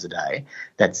 20 hours a day,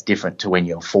 that's different to when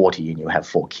you're 40 and you have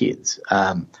 4 kids.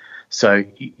 So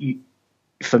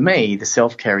for me, the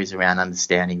self-care is around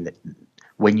understanding that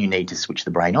when you need to switch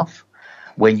the brain off,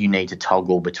 when you need to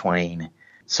toggle between.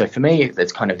 So for me,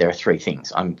 there are 3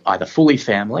 things. I'm either fully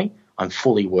family, I'm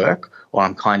fully work, or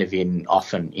I'm kind of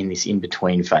often in this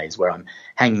in-between phase where I'm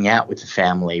hanging out with the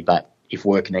family, but if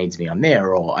work needs me, I'm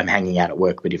there, or I'm hanging out at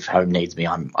work, but if home needs me,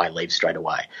 I leave straight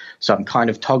away. So I'm kind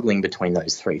of toggling between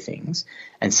those 3 things,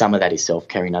 and some of that is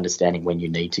self-care and understanding when you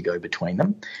need to go between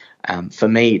them. For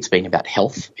me, it's been about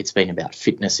health, it's been about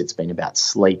fitness, it's been about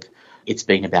sleep, it's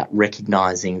been about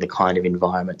recognising the kind of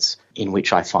environments in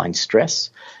which I find stress.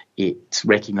 It's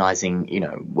recognising,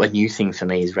 a new thing for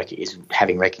me is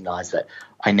having recognised that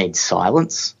I need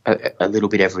silence a little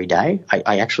bit every day.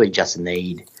 I actually just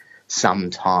need some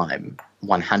time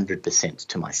 100%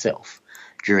 to myself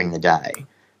during the day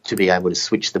to be able to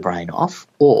switch the brain off,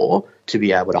 or to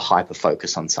be able to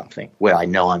hyper-focus on something where I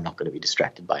know I'm not going to be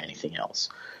distracted by anything else.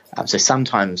 So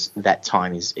sometimes that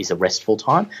time is a restful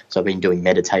time. So I've been doing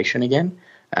meditation again.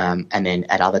 And then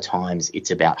at other times it's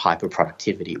about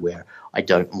hyper-productivity, where I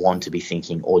don't want to be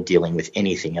thinking or dealing with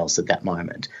anything else at that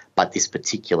moment but this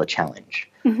particular challenge.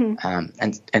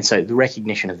 And so the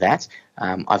recognition of that,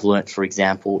 I've learnt, for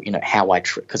example, how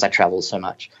because I travel so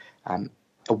much,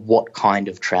 what kind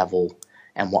of travel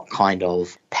and what kind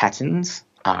of patterns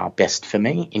are best for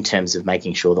me in terms of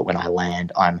making sure that when I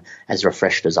land, I'm as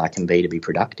refreshed as I can be to be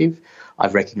productive.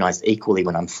 I've recognised equally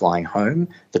when I'm flying home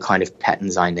the kind of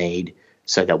patterns I need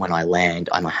so that when I land,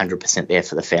 I'm 100% there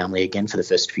for the family again for the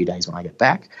first few days when I get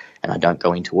back and I don't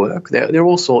go into work. There are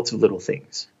all sorts of little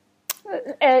things.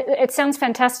 It sounds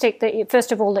fantastic that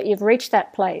first of all, that you've reached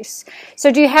that place.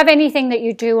 So do you have anything that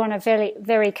you do on a very,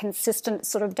 very consistent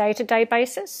sort of day-to-day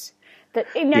basis? That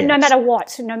Yes. no matter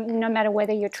what, no matter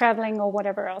whether you're travelling or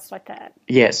whatever else like that.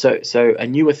 Yeah, so a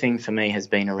newer thing for me has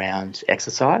been around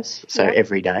exercise. So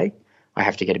every day I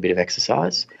have to get a bit of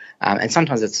exercise. And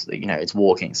sometimes it's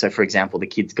walking. So, for example, the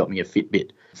kids got me a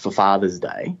Fitbit for Father's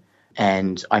Day,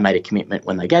 and I made a commitment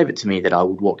when they gave it to me that I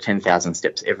would walk 10,000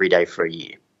 steps every day for a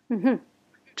year.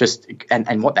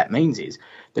 And what that means is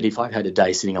that if I've had a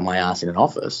day sitting on my ass in an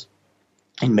office,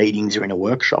 in meetings or in a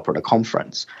workshop or at a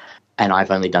conference, and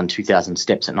I've only done 2,000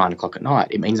 steps at 9 o'clock at night,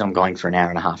 it means I'm going for an hour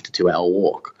and a half to 2 hour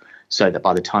walk, so that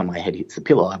by the time my head hits the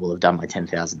pillow, I will have done my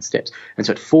 10,000 steps. And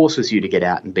so it forces you to get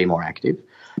out and be more active.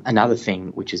 Another thing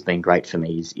which has been great for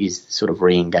me is sort of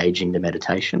re-engaging the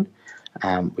meditation,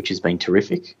 which has been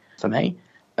terrific for me.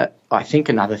 I think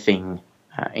another thing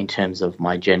in terms of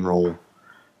my general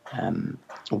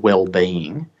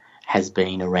well-being has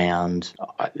been around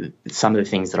some of the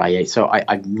things that I eat. So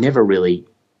I've never really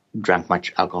drank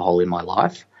much alcohol in my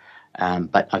life,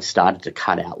 but I've started to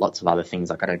cut out lots of other things.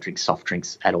 Like I don't drink soft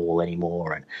drinks at all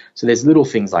anymore. And so there's little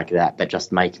things like that that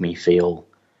just make me feel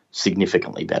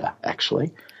significantly better,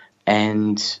 actually.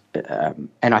 And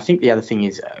I think the other thing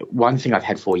is, one thing I've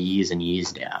had for years and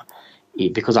years now,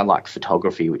 because I like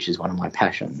photography, which is one of my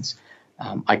passions,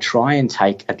 I try and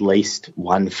take at least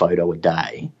one photo a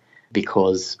day,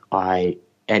 because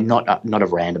not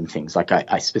of random things. Like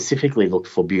I specifically look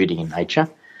for beauty in nature.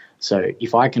 So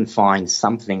if I can find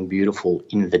something beautiful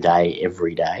in the day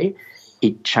every day,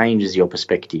 it changes your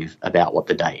perspective about what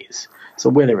the day is. So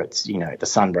whether it's, the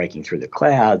sun breaking through the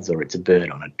clouds, or it's a bird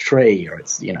on a tree, or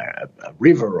it's, a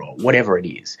river, or whatever it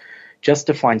is, just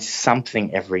to find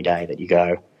something every day that you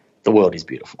go, the world is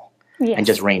beautiful. Yes. And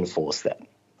just reinforce that.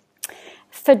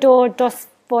 Fyodor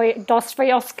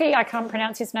Dostoevsky, I can't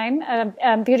pronounce his name,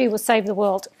 beauty will save the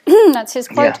world. That's his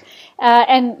quote. Yeah.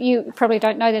 And you probably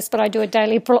don't know this, but I do a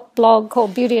daily blog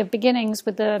called Beauty of Beginnings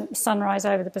with the sunrise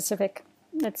over the Pacific.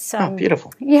 It's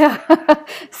beautiful. Yeah.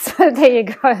 So there you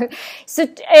go. So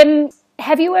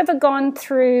have you ever gone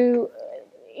through,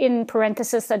 in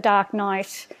parenthesis, a dark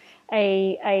night,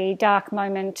 a dark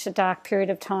moment, a dark period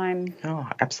of time? Oh,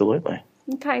 absolutely.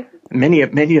 Okay. Many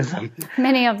of them.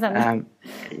 Many of them.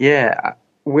 Yeah.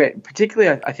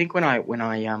 Particularly, I think when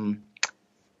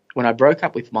I broke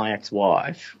up with my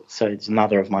ex-wife, so it's the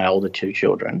mother of my older two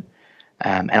children,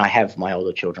 and I have my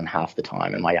older children half the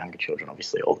time and my younger children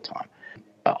obviously all the time.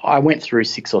 I went through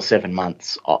 6 or 7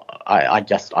 months.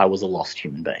 I was a lost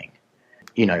human being.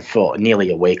 For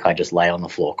nearly a week, I just lay on the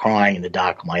floor crying in the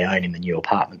dark on my own in the new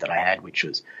apartment that I had,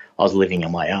 I was living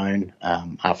on my own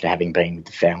after having been with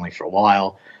the family for a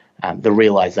while. The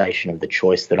realisation of the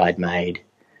choice that I'd made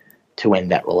to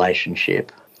end that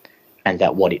relationship, and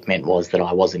that what it meant was that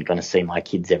I wasn't going to see my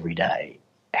kids every day,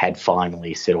 had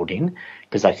finally settled in.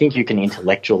 Because I think you can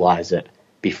intellectualise it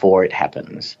before it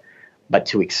happens, but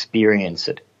to experience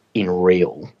it in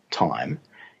real time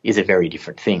is a very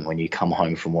different thing when you come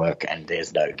home from work and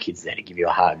there's no kids there to give you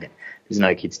a hug, and there's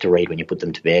no kids to read when you put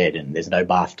them to bed, and there's no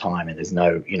bath time, and there's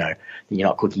no, you're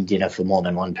not cooking dinner for more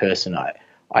than one person.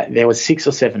 There was 6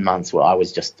 or 7 months where I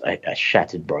was just a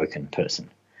shattered, broken person.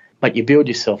 But you build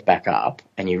yourself back up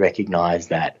and you recognise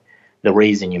that the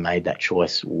reason you made that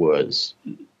choice was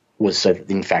so that,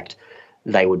 in fact,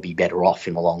 they would be better off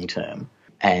in the long term.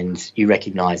 And you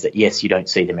recognise that, yes, you don't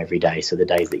see them every day, so the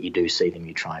days that you do see them,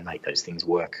 you try and make those things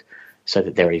work so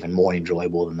that they're even more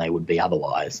enjoyable than they would be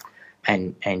otherwise.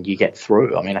 And you get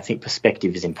through. I mean, I think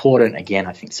perspective is important. Again,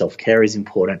 I think self-care is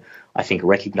important. I think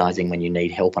recognising when you need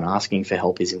help and asking for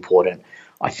help is important.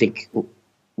 I think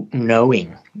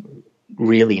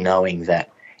really knowing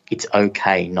that it's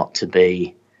okay not to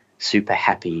be super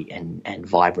happy and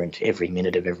vibrant every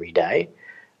minute of every day.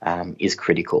 is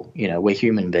critical. You know, we're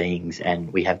human beings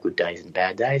and we have good days and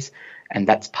bad days, and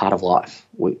that's part of life.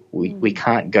 We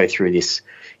can't go through this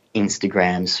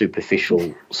Instagram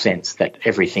superficial sense that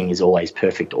everything is always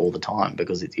perfect all the time,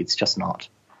 because it's just not.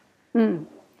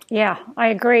 Yeah, I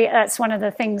agree. That's one of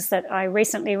the things that I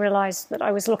recently realized, that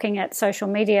I was looking at social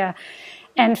media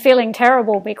and feeling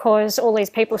terrible because all these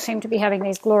people seem to be having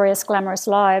these glorious, glamorous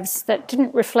lives that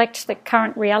didn't reflect the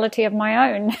current reality of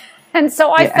my own. And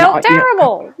so I felt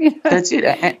terrible. That's it.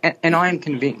 And I am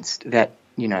convinced that,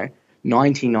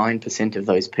 99% of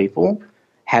those people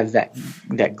have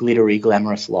that glittery,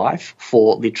 glamorous life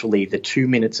for literally the 2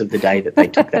 minutes of the day that they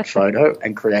took that photo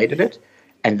and created it.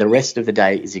 And the rest of the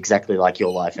day is exactly like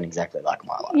your life and exactly like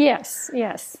my life. Yes.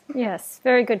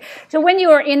 Very good. So when you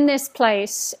were in this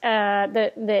place,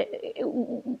 what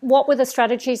were the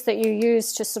strategies that you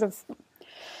used to sort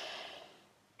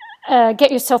of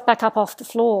get yourself back up off the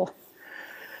floor?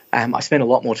 I spent a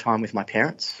lot more time with my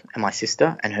parents and my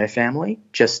sister and her family,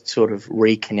 just sort of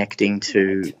reconnecting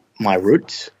to my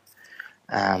roots.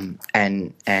 And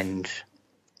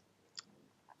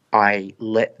I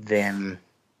let them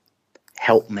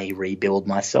help me rebuild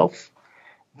myself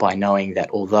by knowing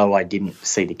that although I didn't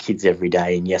see the kids every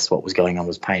day, and yes, what was going on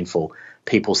was painful,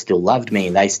 people still loved me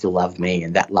and they still loved me,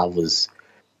 and that love was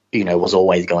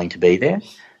always going to be there,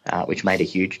 which made a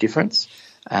huge difference.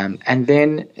 And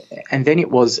then it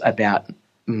was about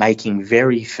making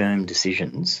very firm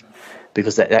decisions,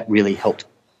 because that really helped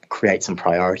create some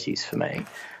priorities for me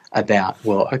about,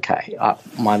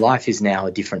 my life is now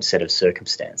a different set of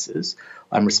circumstances.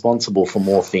 I'm responsible for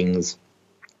more things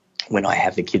when I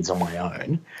have the kids on my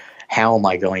own. How am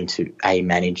I going to,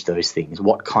 manage those things?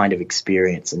 What kind of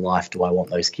experience in life do I want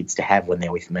those kids to have when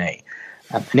they're with me?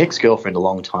 An ex-girlfriend a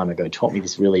long time ago taught me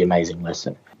this really amazing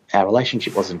lesson. Our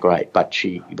relationship wasn't great, but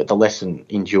the lesson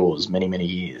endures many, many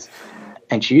years.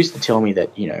 And she used to tell me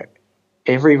that,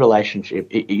 every relationship,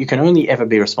 you can only ever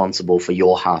be responsible for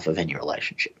your half of any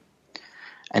relationship.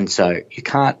 And so you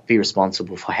can't be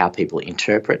responsible for how people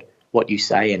interpret what you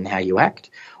say and how you act,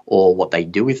 or what they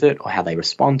do with it, or how they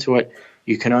respond to it.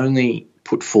 You can only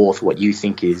put forth what you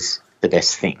think is the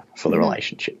best thing for the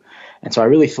relationship. And so I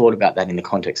really thought about that in the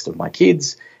context of my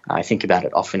kids. I think about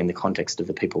it often in the context of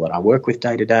the people that I work with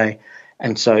day to day.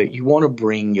 And so you want to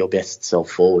bring your best self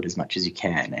forward as much as you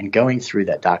can. And going through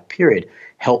that dark period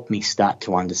helped me start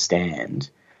to understand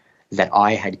that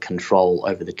I had control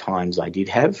over the times I did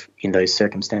have in those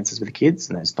circumstances with the kids,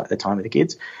 and the time with the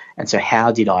kids. And so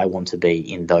how did I want to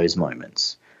be in those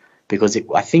moments? Because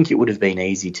I think it would have been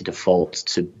easy to default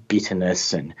to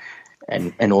bitterness and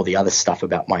all the other stuff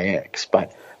about my ex.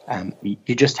 But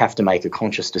you just have to make a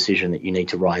conscious decision that you need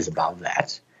to rise above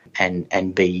that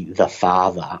and be the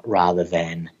father rather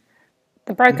than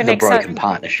the broken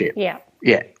partnership. Yeah.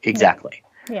 Yeah, exactly.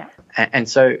 Yeah. And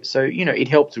so it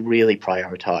helped really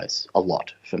prioritize a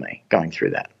lot for me going through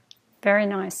that. Very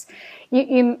nice.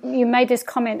 You made this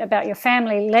comment about your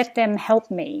family, let them help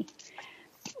me.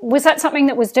 Was that something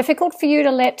that was difficult for you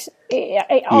to let?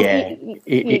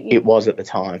 It was at the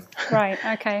time. Right.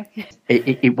 Okay.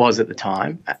 It was at the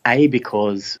time.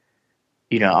 Because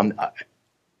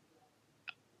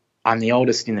I'm the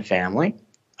oldest in the family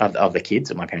of the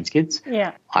kids, of my parents' kids.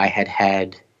 Yeah. I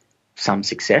had some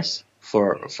success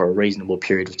for a reasonable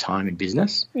period of time in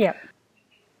business. Yeah.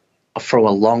 For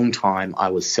a long time, I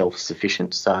was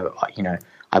self-sufficient. So,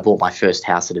 I bought my first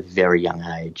house at a very young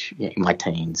age, in my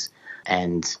teens.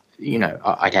 And,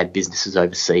 I'd had businesses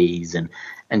overseas.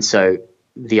 And so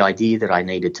the idea that I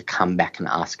needed to come back and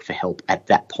ask for help at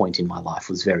that point in my life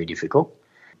was very difficult.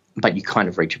 But you kind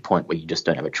of reach a point where you just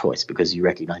don't have a choice, because you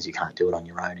recognize you can't do it on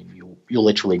your own, and you'll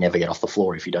literally never get off the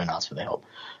floor if you don't ask for the help.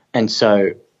 And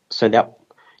so that,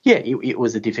 it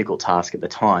was a difficult task at the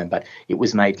time, but it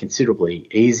was made considerably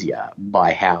easier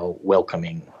by how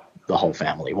welcoming the whole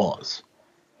family was.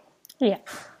 Yeah.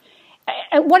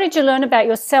 What did you learn about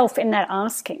yourself in that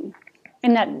asking?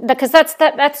 Because that's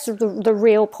the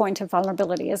real point of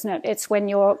vulnerability, isn't it? It's when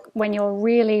you're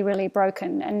really, really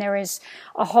broken, and there's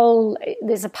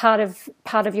a part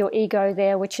of your ego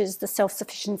there, which is the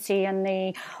self-sufficiency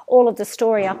and all of the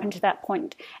story up until that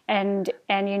point, and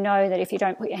you know that if you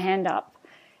don't put your hand up,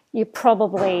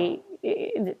 it's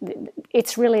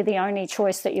really the only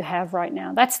choice that you have right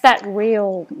now. That's that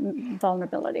real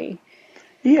vulnerability.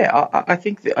 Yeah, I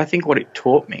think what it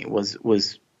taught me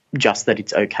was just that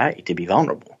it's okay to be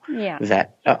vulnerable. Yeah.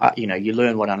 That you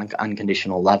learn what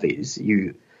unconditional love is.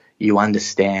 You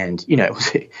understand.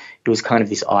 It was kind of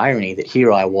this irony that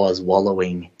here I was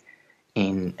wallowing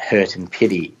in hurt and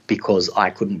pity because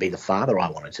I couldn't be the father I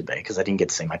wanted to be because I didn't get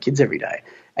to see my kids every day.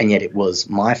 And yet it was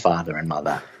my father and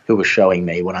mother who were showing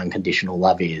me what unconditional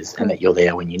love is and that you're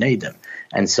there when you need them.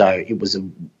 And so it was a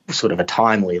sort of a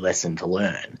timely lesson to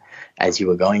learn as you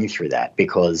were going through that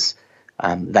because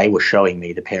they were showing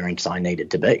me the parents I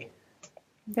needed to be.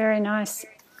 Very nice.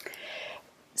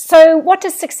 So what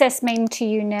does success mean to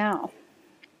you now?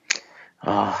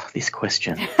 Oh, this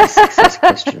success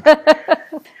question.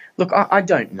 Look, I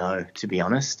don't know, to be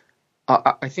honest.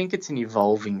 I think it's an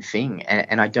evolving thing,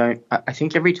 and I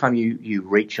think every time you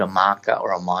reach a marker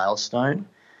or a milestone,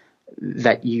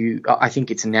 I think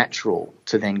it's natural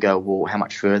to then go, well, how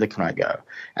much further can I go?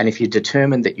 And if you're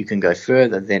determined that you can go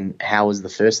further, then how is the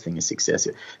first thing a success?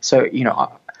 So,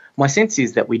 my sense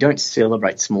is that we don't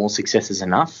celebrate small successes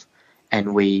enough,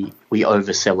 and we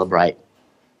over-celebrate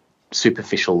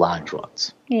superficial large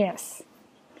ones. Yes.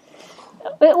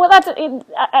 Well,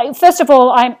 first of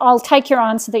all, I'll take your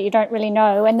answer that you don't really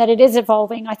know and that it is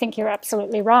evolving. I think you're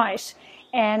absolutely right.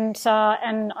 And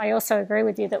I also agree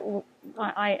with you that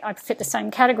I fit the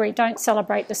same category. Don't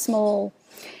celebrate the small.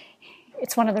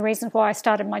 It's one of the reasons why I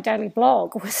started my daily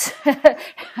blog was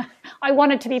I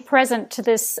wanted to be present to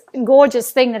this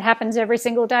gorgeous thing that happens every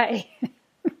single day.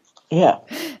 Yeah.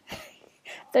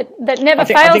 that never fails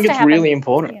to happen. I think it's really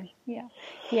important.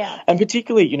 Yeah. And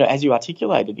particularly, as you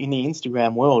articulated, in the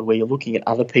Instagram world where you're looking at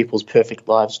other people's perfect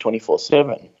lives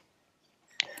 24/7,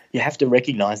 you have to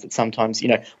recognise that sometimes,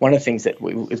 one of the things that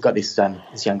we've got this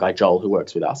young guy, Joel, who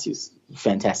works with us, is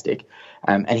fantastic.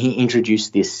 And he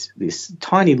introduced this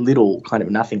tiny little kind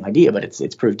of nothing idea, but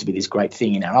it's proved to be this great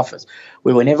thing in our office,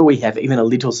 where whenever we have even a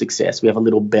little success, we have a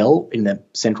little bell in the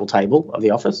central table of the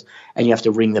office, and you have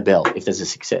to ring the bell if there's a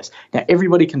success. Now,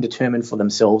 everybody can determine for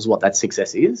themselves what that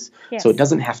success is, yes. So it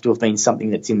doesn't have to have been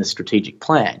something that's in the strategic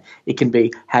plan. It can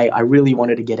be, hey, I really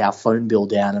wanted to get our phone bill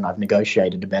down and I've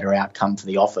negotiated a better outcome for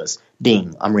the office.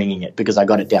 Ding, I'm ringing it because I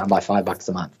got it down by $5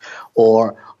 a month.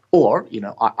 Or we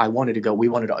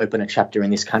wanted to open a chapter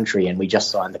in this country and we just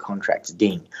signed the contracts,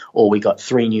 ding. Or we got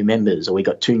 3 new members, or we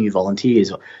got 2 new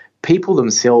volunteers. People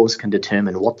themselves can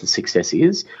determine what the success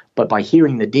is, but by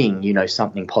hearing the ding,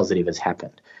 something positive has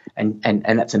happened. And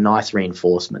that's a nice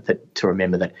reinforcement to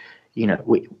remember that,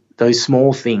 those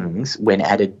small things, when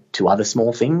added to other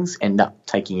small things, end up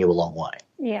taking you a long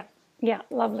way. Yeah,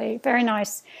 lovely. Very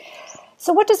nice.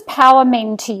 So what does power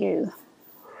mean to you?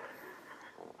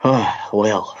 Oh,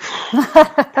 well,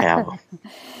 power.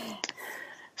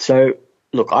 So,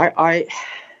 look, I'm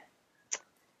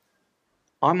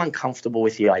uncomfortable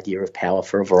with the idea of power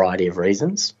for a variety of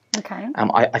reasons. Okay.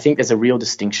 I think there's a real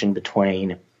distinction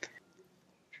between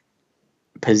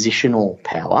positional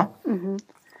power, mm-hmm.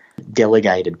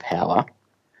 delegated power,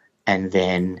 and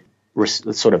then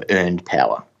sort of earned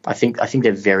power. I think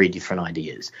they're very different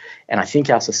ideas, and I think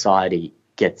our society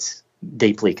gets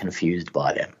deeply confused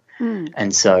by them.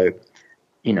 And so,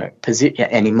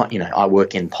 I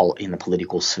work in the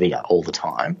political sphere all the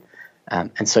time.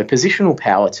 And so positional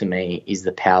power to me is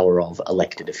the power of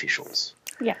elected officials.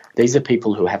 Yeah. These are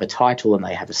people who have a title and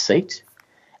they have a seat.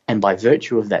 And by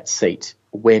virtue of that seat,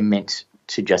 we're meant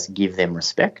to just give them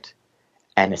respect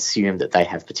and assume that they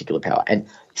have particular power. And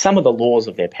some of the laws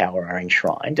of their power are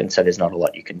enshrined, and so there's not a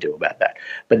lot you can do about that.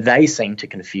 But they seem to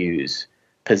confuse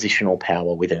positional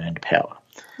power with earned power.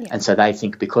 Yeah. And so they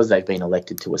think because they've been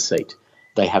elected to a seat,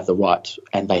 they have the right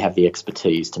and they have the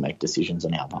expertise to make decisions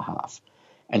on our behalf.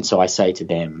 And so I say to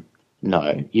them,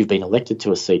 no, you've been elected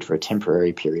to a seat for a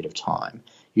temporary period of time.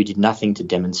 You did nothing to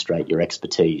demonstrate your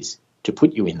expertise to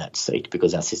put you in that seat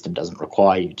because our system doesn't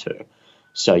require you to.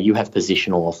 So you have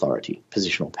positional authority,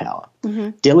 positional power.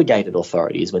 Mm-hmm. Delegated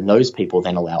authority is when those people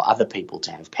then allow other people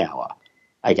to have power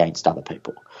against other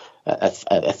people, a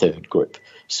third group.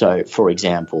 So, for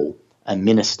example, a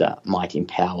minister might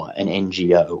empower an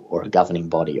NGO or a governing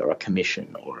body or a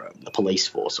commission or the police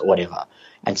force or whatever.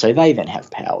 And so they then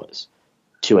have powers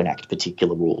to enact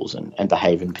particular rules and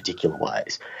behave in particular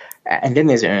ways. And then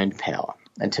there's earned power.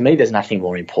 And to me, there's nothing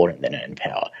more important than earned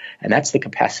power. And that's the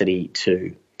capacity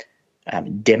to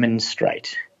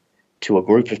demonstrate to a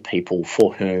group of people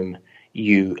for whom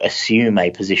you assume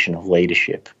a position of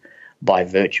leadership by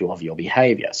virtue of your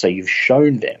behaviour. So you've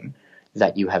shown them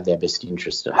that you have their best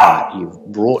interest at heart.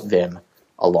 You've brought them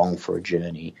along for a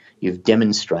journey. You've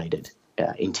demonstrated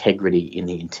integrity in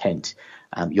the intent.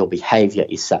 Your behaviour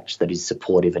is such that is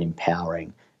supportive and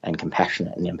empowering and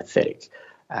compassionate and empathetic.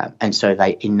 And so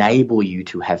they enable you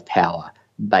to have power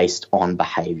based on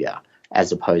behaviour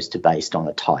as opposed to based on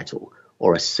a title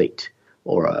or a seat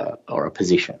or a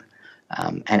position.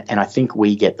 And I think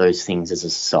we get those things as a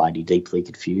society deeply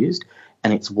confused.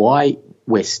 And it's why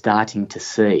we're starting to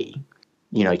see,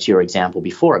 to your example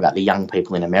before about the young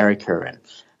people in America,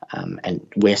 and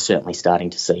we're certainly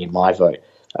starting to see in my vote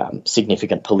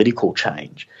significant political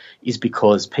change, is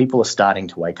because people are starting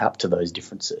to wake up to those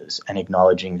differences and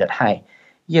acknowledging that, hey,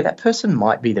 yeah, that person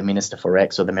might be the Minister for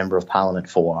X or the Member of Parliament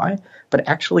for Y, but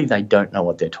actually they don't know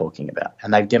what they're talking about.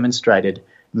 And they've demonstrated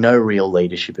no real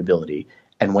leadership ability,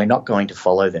 and we're not going to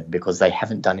follow them because they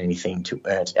haven't done anything to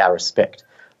earn our respect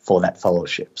for that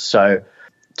followership. So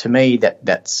to me,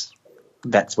 that's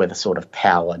where the sort of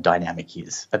power dynamic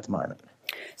is at the moment.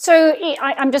 So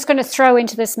I'm just going to throw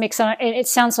into this mix, and it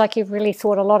sounds like you've really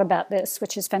thought a lot about this,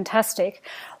 which is fantastic.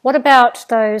 What about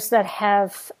those that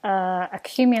have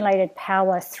accumulated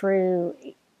power through,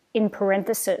 in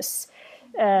parenthesis,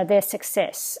 their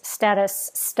success,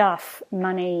 status, stuff,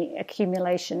 money,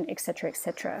 accumulation, etc.,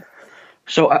 etc.?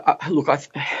 So,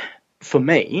 for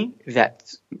me,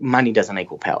 that money doesn't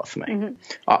equal power for me.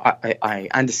 Mm-hmm. I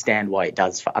understand why it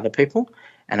does for other people,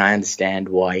 and I understand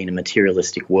why in a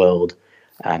materialistic world,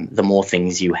 the more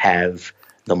things you have,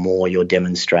 the more you're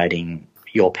demonstrating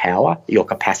your power, your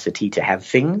capacity to have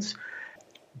things.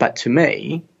 But to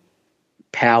me,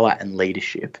 power and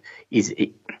leadership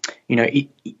you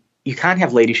can't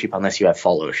have leadership unless you have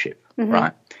followership, mm-hmm.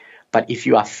 right? But if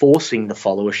you are forcing the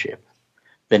followership,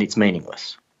 then it's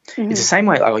meaningless. Mm-hmm. It's the same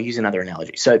way. I'll use another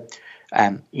analogy. So,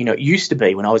 it used to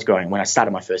be when I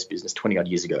started my first business 20 odd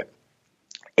years ago,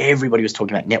 everybody was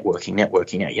talking about networking.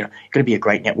 You've got to be a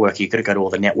great networker. You've got to go to all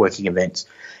the networking events.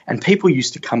 And people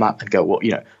used to come up and go, well,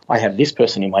 I have this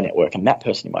person in my network and that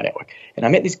person in my network. And I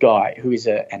met this guy who is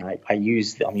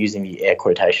I'm using the air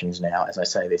quotations now as I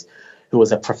say this, who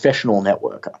was a professional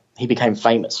networker. He became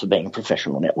famous for being a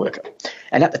professional networker.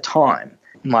 And at the time,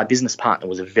 my business partner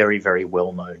was a very, very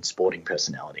well-known sporting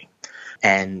personality.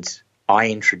 And I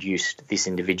introduced this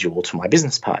individual to my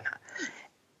business partner.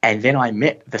 And then I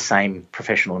met the same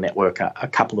professional networker a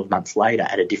couple of months later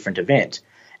at a different event,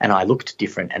 and I looked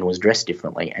different and was dressed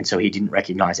differently, and so he didn't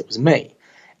recognize it was me.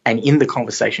 And in the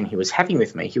conversation he was having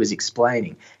with me, he was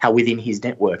explaining how within his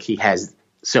network he has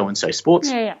so-and-so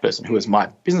sports person who is my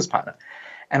business partner.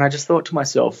 And I just thought to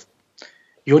myself,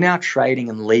 you're now trading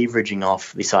and leveraging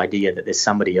off this idea that there's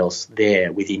somebody else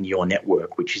there within your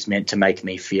network, which is meant to make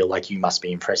me feel like you must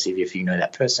be impressive if you know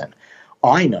that person.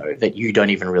 I know that you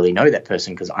don't even really know that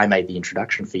person because I made the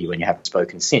introduction for you and you haven't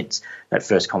spoken since that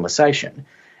first conversation.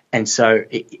 And so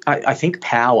I think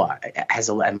power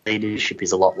and leadership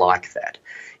is a lot like that.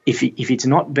 If it's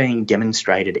not being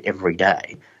demonstrated every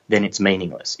day, then it's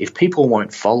meaningless. If people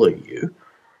won't follow you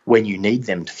when you need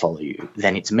them to follow you,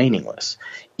 then it's meaningless.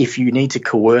 If you need to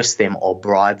coerce them or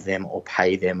bribe them or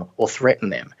pay them or threaten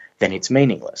them, then it's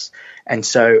meaningless. And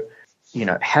so,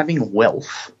 having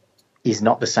wealth is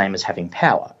not the same as having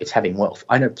power. It's having wealth.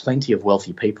 I know plenty of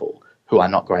wealthy people who are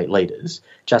not great leaders,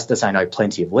 just as I know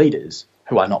plenty of leaders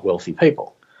who are not wealthy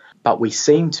people. But we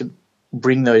seem to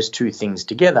bring those two things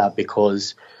together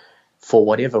because, for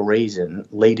whatever reason,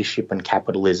 leadership and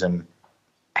capitalism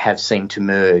have seemed to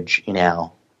merge in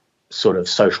our sort of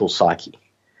social psyche.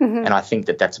 Mm-hmm. And I think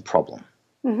that that's a problem.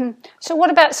 Mm-hmm. So what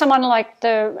about someone like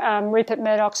the Rupert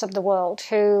Murdochs of the world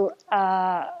who...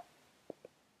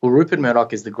 Well, Rupert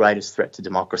Murdoch is the greatest threat to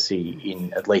democracy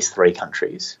in at least 3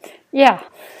 countries. Yeah.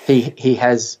 He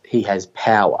has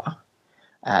power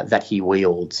that he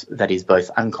wields that is both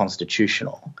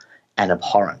unconstitutional and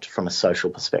abhorrent from a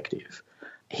social perspective.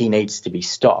 He needs to be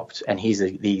stopped, and he's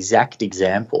the exact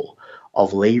example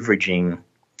of leveraging,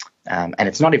 and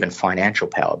it's not even financial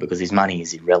power because his money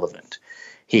is irrelevant.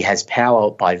 He has power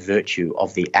by virtue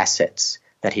of the assets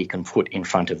that he can put in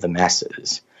front of the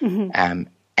masses. Mm-hmm.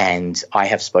 And I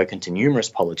have spoken to numerous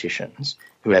politicians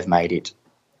who have made it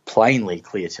plainly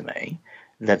clear to me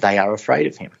that they are afraid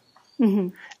of him. Mm-hmm.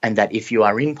 And that if you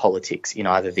are in politics in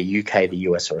either the UK, the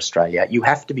US or Australia, you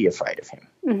have to be afraid of him.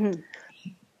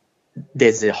 Mm-hmm.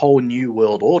 There's a whole new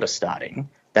world order starting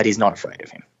that is not afraid of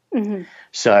him. Mm-hmm.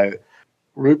 So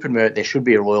Rupert Murdoch, there should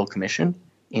be a royal commission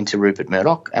into Rupert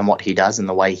Murdoch and what he does and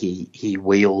the way he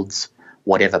wields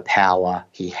whatever power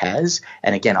he has.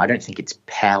 And again, I don't think it's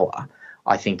power.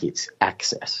 I think it's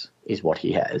access is what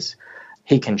he has.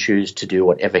 He can choose to do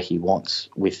whatever he wants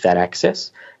with that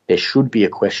access. There should be a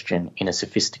question in a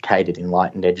sophisticated,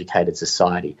 enlightened, educated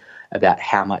society about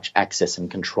how much access and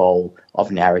control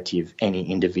of narrative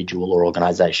any individual or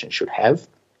organisation should have.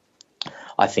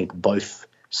 I think both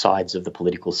sides of the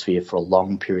political sphere for a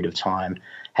long period of time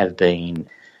have been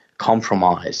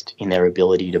compromised in their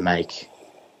ability to make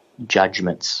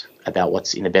judgments about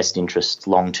what's in the best interest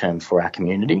long-term for our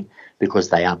community, because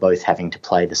they are both having to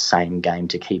play the same game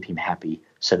to keep him happy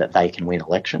so that they can win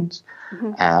elections.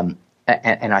 Mm-hmm.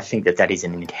 And I think that is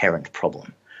an inherent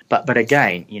problem. But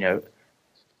again,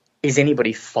 is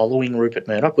anybody following Rupert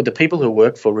Murdoch? Would the people who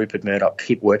work for Rupert Murdoch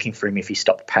keep working for him if he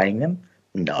stopped paying them?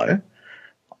 No.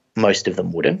 Most of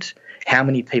them wouldn't. How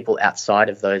many people outside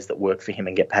of those that work for him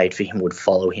and get paid for him would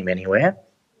follow him anywhere?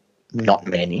 Not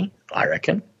many, I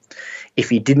reckon. If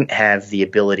he didn't have the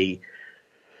ability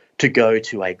to go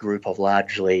to a group of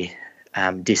largely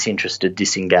disinterested,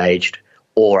 disengaged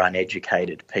or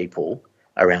uneducated people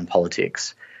around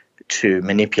politics to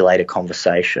manipulate a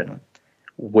conversation,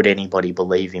 would anybody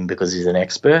believe him because he's an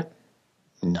expert?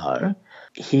 No.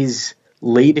 His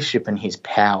leadership and his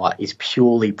power is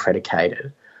purely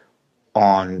predicated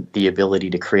on the ability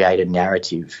to create a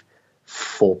narrative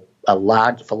for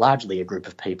largely a group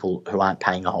of people who aren't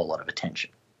paying a whole lot of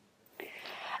attention.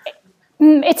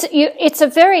 It's a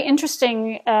very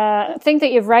interesting thing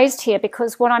that you've raised here,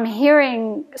 because what I'm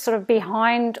hearing sort of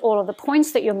behind all of the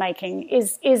points that you're making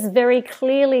is very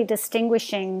clearly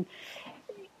distinguishing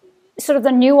sort of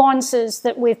the nuances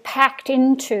that we've packed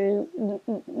into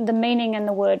the meaning and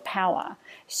the word power.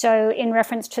 So in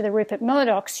reference to the Rupert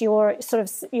Murdochs,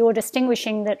 you're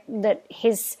distinguishing that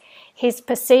his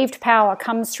perceived power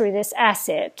comes through this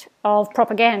asset of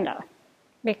propaganda,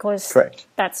 because Correct.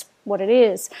 That's what it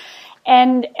is.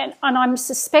 And I'm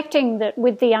suspecting that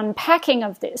with the unpacking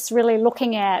of this, really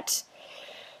looking at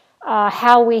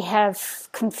how we have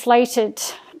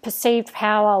conflated perceived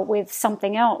power with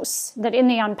something else, that in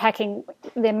the unpacking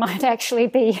there might actually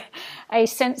be a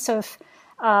sense of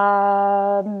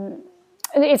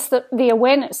it's the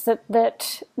awareness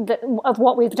that of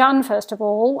what we've done, first of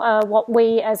all, what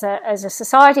we as a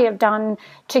society have done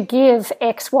to give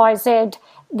X, Y, Z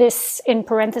this, in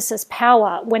parenthesis,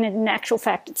 power, when in actual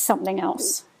fact it's something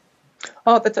else.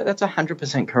 Oh, that's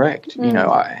 100% correct. And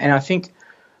I think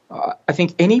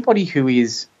anybody who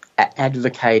is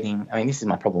advocating, I mean, this is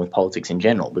my problem with politics in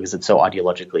general because it's so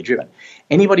ideologically driven.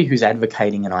 Anybody who's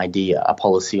advocating an idea, a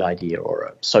policy idea or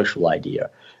a social idea,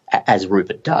 as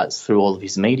Rupert does through all of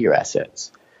his media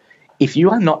assets, if you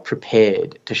are not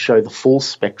prepared to show the full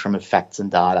spectrum of facts and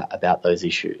data about those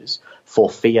issues for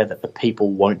fear that the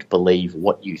people won't believe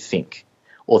what you think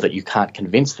or that you can't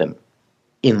convince them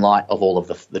in light of all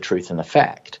of the truth and the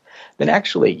fact, then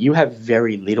actually you have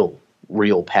very little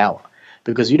real power,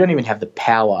 because you don't even have the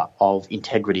power of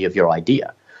integrity of your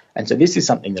idea. And so this is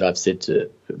something that I've said to,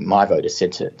 my vote has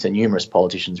said to numerous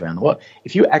politicians around the world.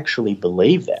 If you actually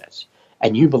believe that,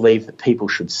 and you believe that people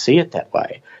should see it that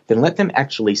way, then let them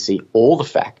actually see all the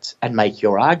facts and make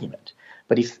your argument.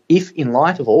 But if in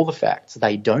light of all the facts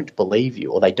they don't believe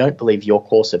you, or they don't believe your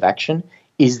course of action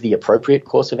is the appropriate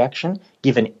course of action,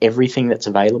 given everything that's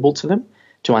available to them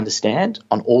to understand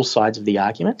on all sides of the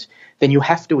argument, then you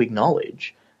have to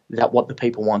acknowledge that what the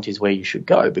people want is where you should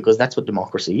go, because that's what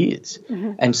democracy is.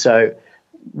 Mm-hmm. And so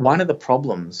one of the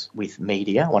problems with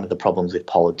media, one of the problems with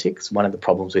politics, one of the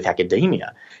problems with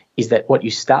academia is that what you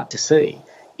start to see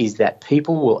is that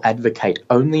people will advocate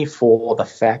only for the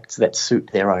facts that suit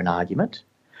their own argument.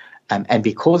 And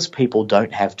because people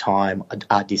don't have time,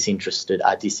 are disinterested,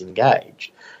 are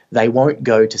disengaged, they won't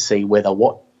go to see whether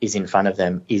what is in front of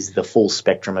them is the full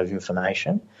spectrum of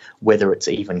information, whether it's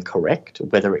even correct,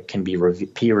 whether it can be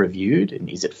peer-reviewed, and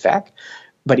is it fact.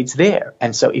 But it's there.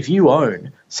 And so if you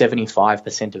own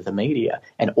 75% of the media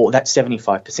and all that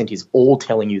 75% is all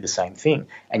telling you the same thing,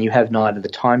 and you have neither the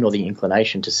time nor the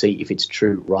inclination to see if it's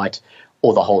true, right,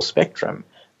 or the whole spectrum,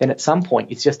 then at some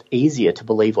point it's just easier to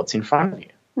believe what's in front of you.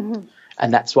 Mm-hmm.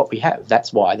 And that's what we have.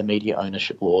 That's why the media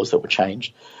ownership laws that were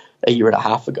changed a year and a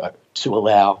half ago to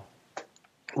allow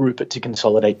Rupert to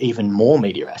consolidate even more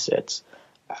media assets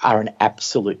are an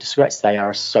absolute disgrace. They are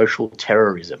a social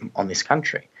terrorism on this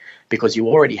country, because you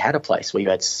already had a place where you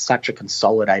had such a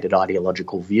consolidated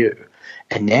ideological view.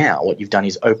 And now what you've done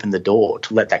is open the door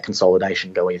to let that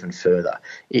consolidation go even further.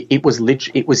 It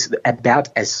was about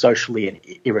as socially and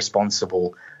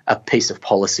irresponsible a piece of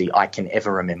policy I can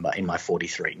ever remember in my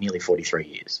nearly 43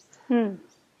 years.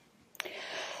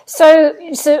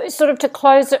 So sort of to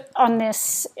close on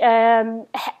this, and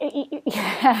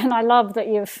I love that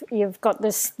you've got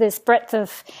this breadth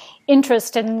of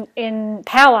interest in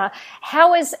power.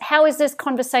 How is this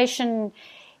conversation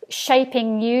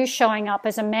shaping you, showing up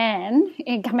as a man,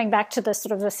 in coming back to the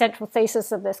sort of the central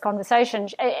thesis of this conversation,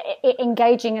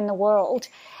 engaging in the world?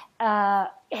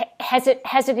 Has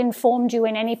it informed you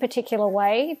in any particular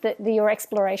way, your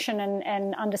exploration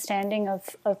and understanding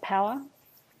of power?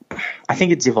 I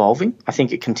think it's evolving. I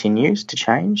think it continues to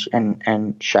change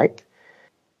and shape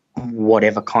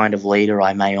whatever kind of leader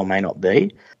I may or may not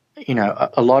be.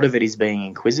 A lot of it is being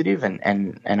inquisitive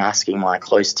and asking my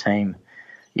close team,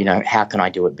 how can I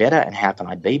do it better and how can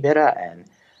I be better? And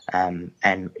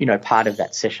part of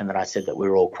that session that I said that we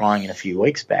were all crying in a few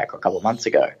weeks back, or a couple of months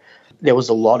ago, there was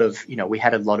a lot of, we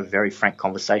had a lot of very frank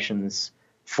conversations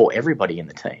for everybody in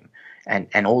the team.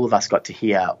 And all of us got to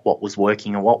hear what was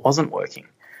working and what wasn't working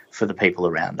for the people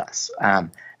around us.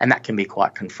 And that can be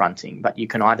quite confronting, but you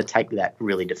can either take that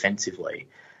really defensively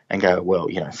and go, well,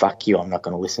 fuck you, I'm not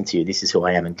going to listen to you, this is who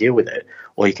I am, and deal with it.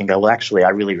 Or you can go, well, actually, I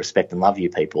really respect and love you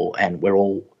people, and we're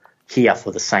all here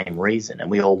for the same reason, and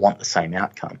we all want the same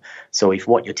outcome. So if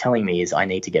what you're telling me is I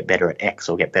need to get better at X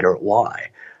or get better at Y,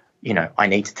 I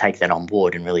need to take that on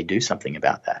board and really do something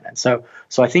about that. And so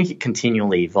I think it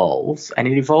continually evolves, and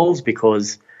it evolves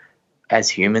because as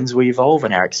humans we evolve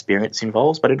and our experience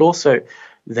evolves, but it also,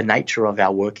 the nature of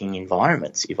our working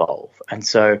environments evolve. And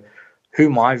so who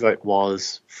My Vote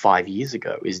was 5 years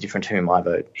ago is different to who My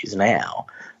Vote is now.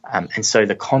 And so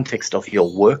the context of your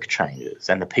work changes,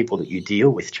 and the people that you deal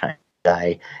with change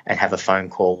today, and have a phone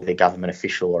call with a government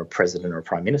official or a president or a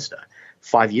prime minister.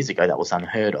 5 years ago, that was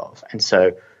unheard of. And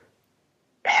so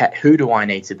who do I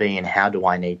need to be, and how do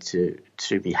I need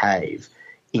to behave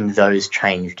in those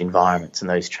changed environments and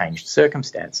those changed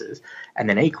circumstances? And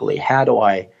then equally, how do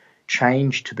I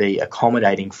change to be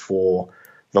accommodating for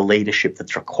the leadership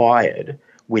that's required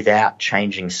without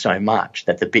changing so much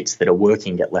that the bits that are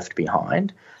working get left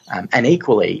behind, and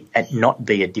equally, and not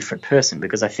be a different person?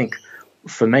 Because I think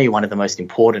for me, one of the most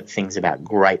important things about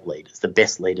great leaders, the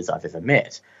best leaders I've ever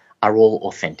met, are all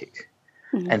authentic.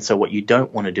 Mm-hmm. And so what you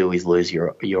don't want to do is lose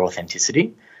your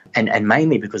authenticity, and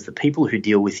mainly because the people who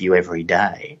deal with you every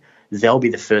day, they'll be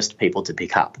the first people to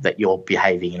pick up that you're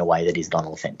behaving in a way that is not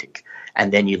authentic,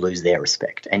 and then you lose their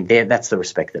respect. And that's the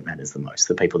respect that matters the most,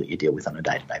 the people that you deal with on a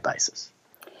day-to-day basis.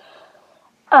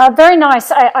 Very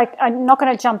nice. I'm not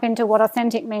going to jump into what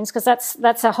authentic means, because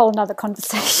that's a whole nother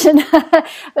conversation.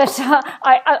 But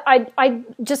I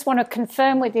just want to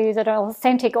confirm with you that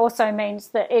authentic also means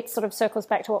that it sort of circles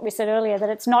back to what we said earlier, that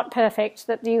it's not perfect,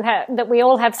 that we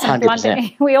all have some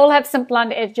blunt, we all have some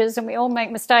blunt edges, and we all make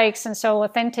mistakes. And so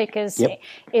authentic is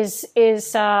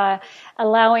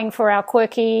allowing for our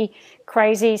quirky,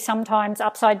 crazy, sometimes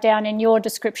upside down, in your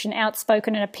description,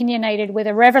 outspoken and opinionated with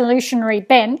a revolutionary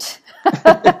bent.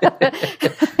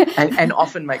 and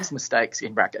often makes mistakes,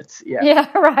 in brackets. Yeah,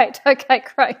 right. Okay,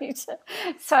 great.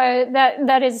 So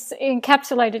that is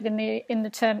encapsulated in the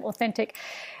term authentic.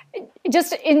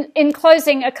 Just in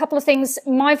closing, a couple of things.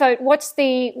 My Vote, what do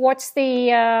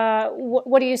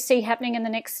you see happening in the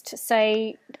next,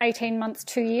 say, 18 months,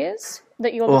 2 years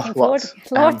that you're looking forward?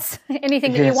 Lots.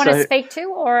 Anything that you want to speak to,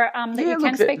 or that you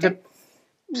can speak to?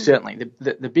 Certainly.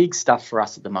 The big stuff for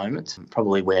us at the moment,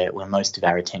 probably where most of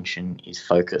our attention is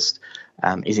focused,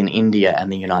 is in India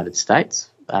and the United States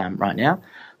right now.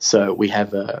 So we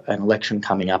have an election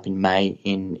coming up in May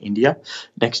in India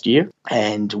next year,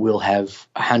 and we'll have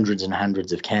hundreds and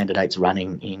hundreds of candidates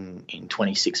running in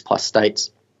 26 plus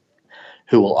states,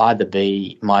 who will either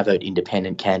be My Vote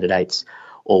independent candidates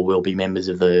or will be members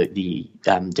of the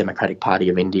Democratic Party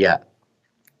of India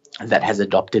that has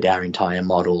adopted our entire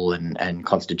model and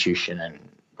constitution and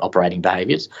operating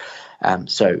behaviours.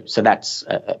 So that's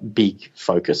a big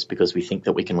focus, because we think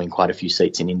that we can win quite a few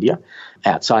seats in India.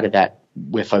 Outside of that,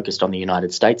 we're focused on the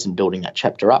United States and building that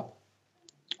chapter up.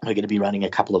 We're going to be running a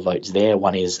couple of votes there.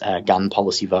 One is a gun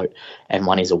policy vote, and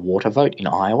one is a water vote in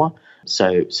Iowa.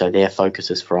 So they're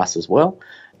focuses for us as well.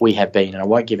 We have been, and I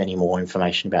won't give any more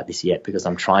information about this yet, because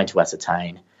I'm trying to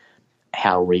ascertain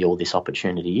how real this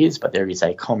opportunity is, but there is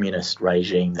a communist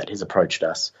regime that has approached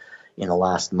us in the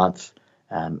last month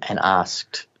and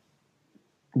asked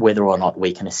whether or not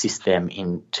we can assist them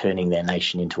in turning their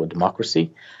nation into a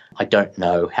democracy. I don't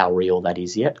know how real that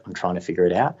is yet. I'm trying to figure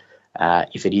it out.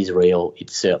 If it is real,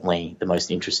 it's certainly the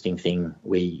most interesting thing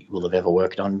we will have ever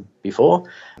worked on before,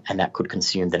 and that could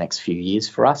consume the next few years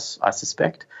for us, I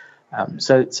suspect.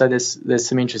 So there's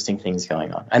some interesting things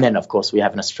going on. And then, of course, we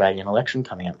have an Australian election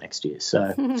coming up next year.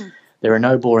 So there are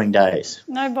no boring days.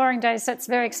 No boring days. That's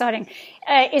very exciting.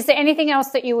 Is there anything else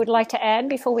that you would like to add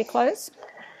before we close?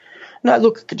 No,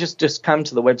 look, just come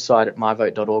to the website at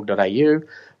myvote.org.au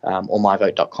or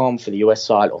myvote.com for the US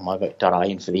site, or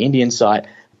myvote.in for the Indian site.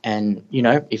 And,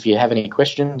 if you have any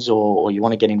questions or you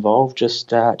want to get involved,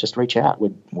 just reach out.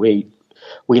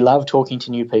 We love talking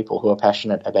to new people who are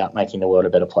passionate about making the world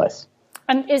a better place.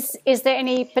 And is there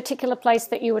any particular place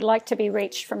that you would like to be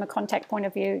reached from a contact point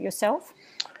of view yourself?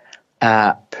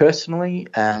 Personally,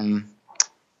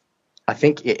 I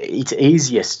think it's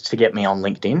easiest to get me on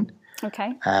LinkedIn.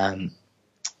 Okay.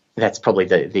 That's probably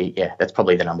that's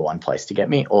probably the number one place to get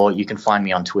me. Or you can find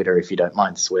me on Twitter if you don't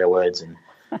mind swear words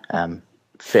and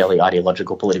fairly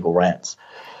ideological political rants.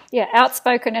 Yeah,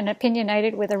 outspoken and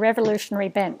opinionated with a revolutionary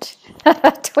bent.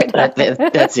 Twitter.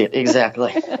 That's it,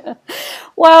 exactly.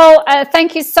 Well,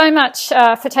 thank you so much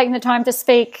for taking the time to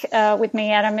speak with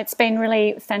me, Adam. It's been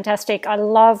really fantastic. I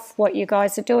love what you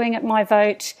guys are doing at My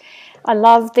Vote. I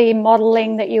love the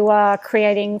modelling that you are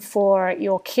creating for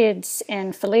your kids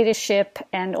and for leadership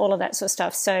and all of that sort of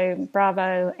stuff. So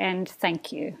bravo and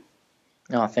thank you.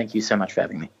 Oh, thank you so much for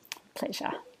having me.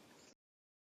 Pleasure.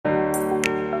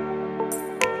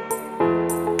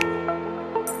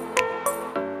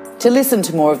 To listen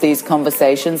to more of these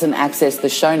conversations and access the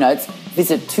show notes,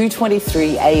 visit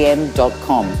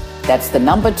 223am.com. That's the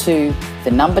number 2,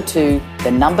 the number 2, the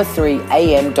number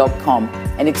 3am.com,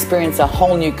 and experience a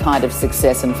whole new kind of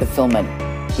success and fulfillment.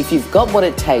 If you've got what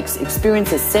it takes,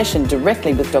 experience a session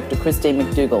directly with Dr. Christine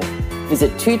McDougall.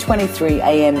 Visit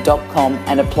 223am.com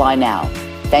and apply now.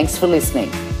 Thanks for listening.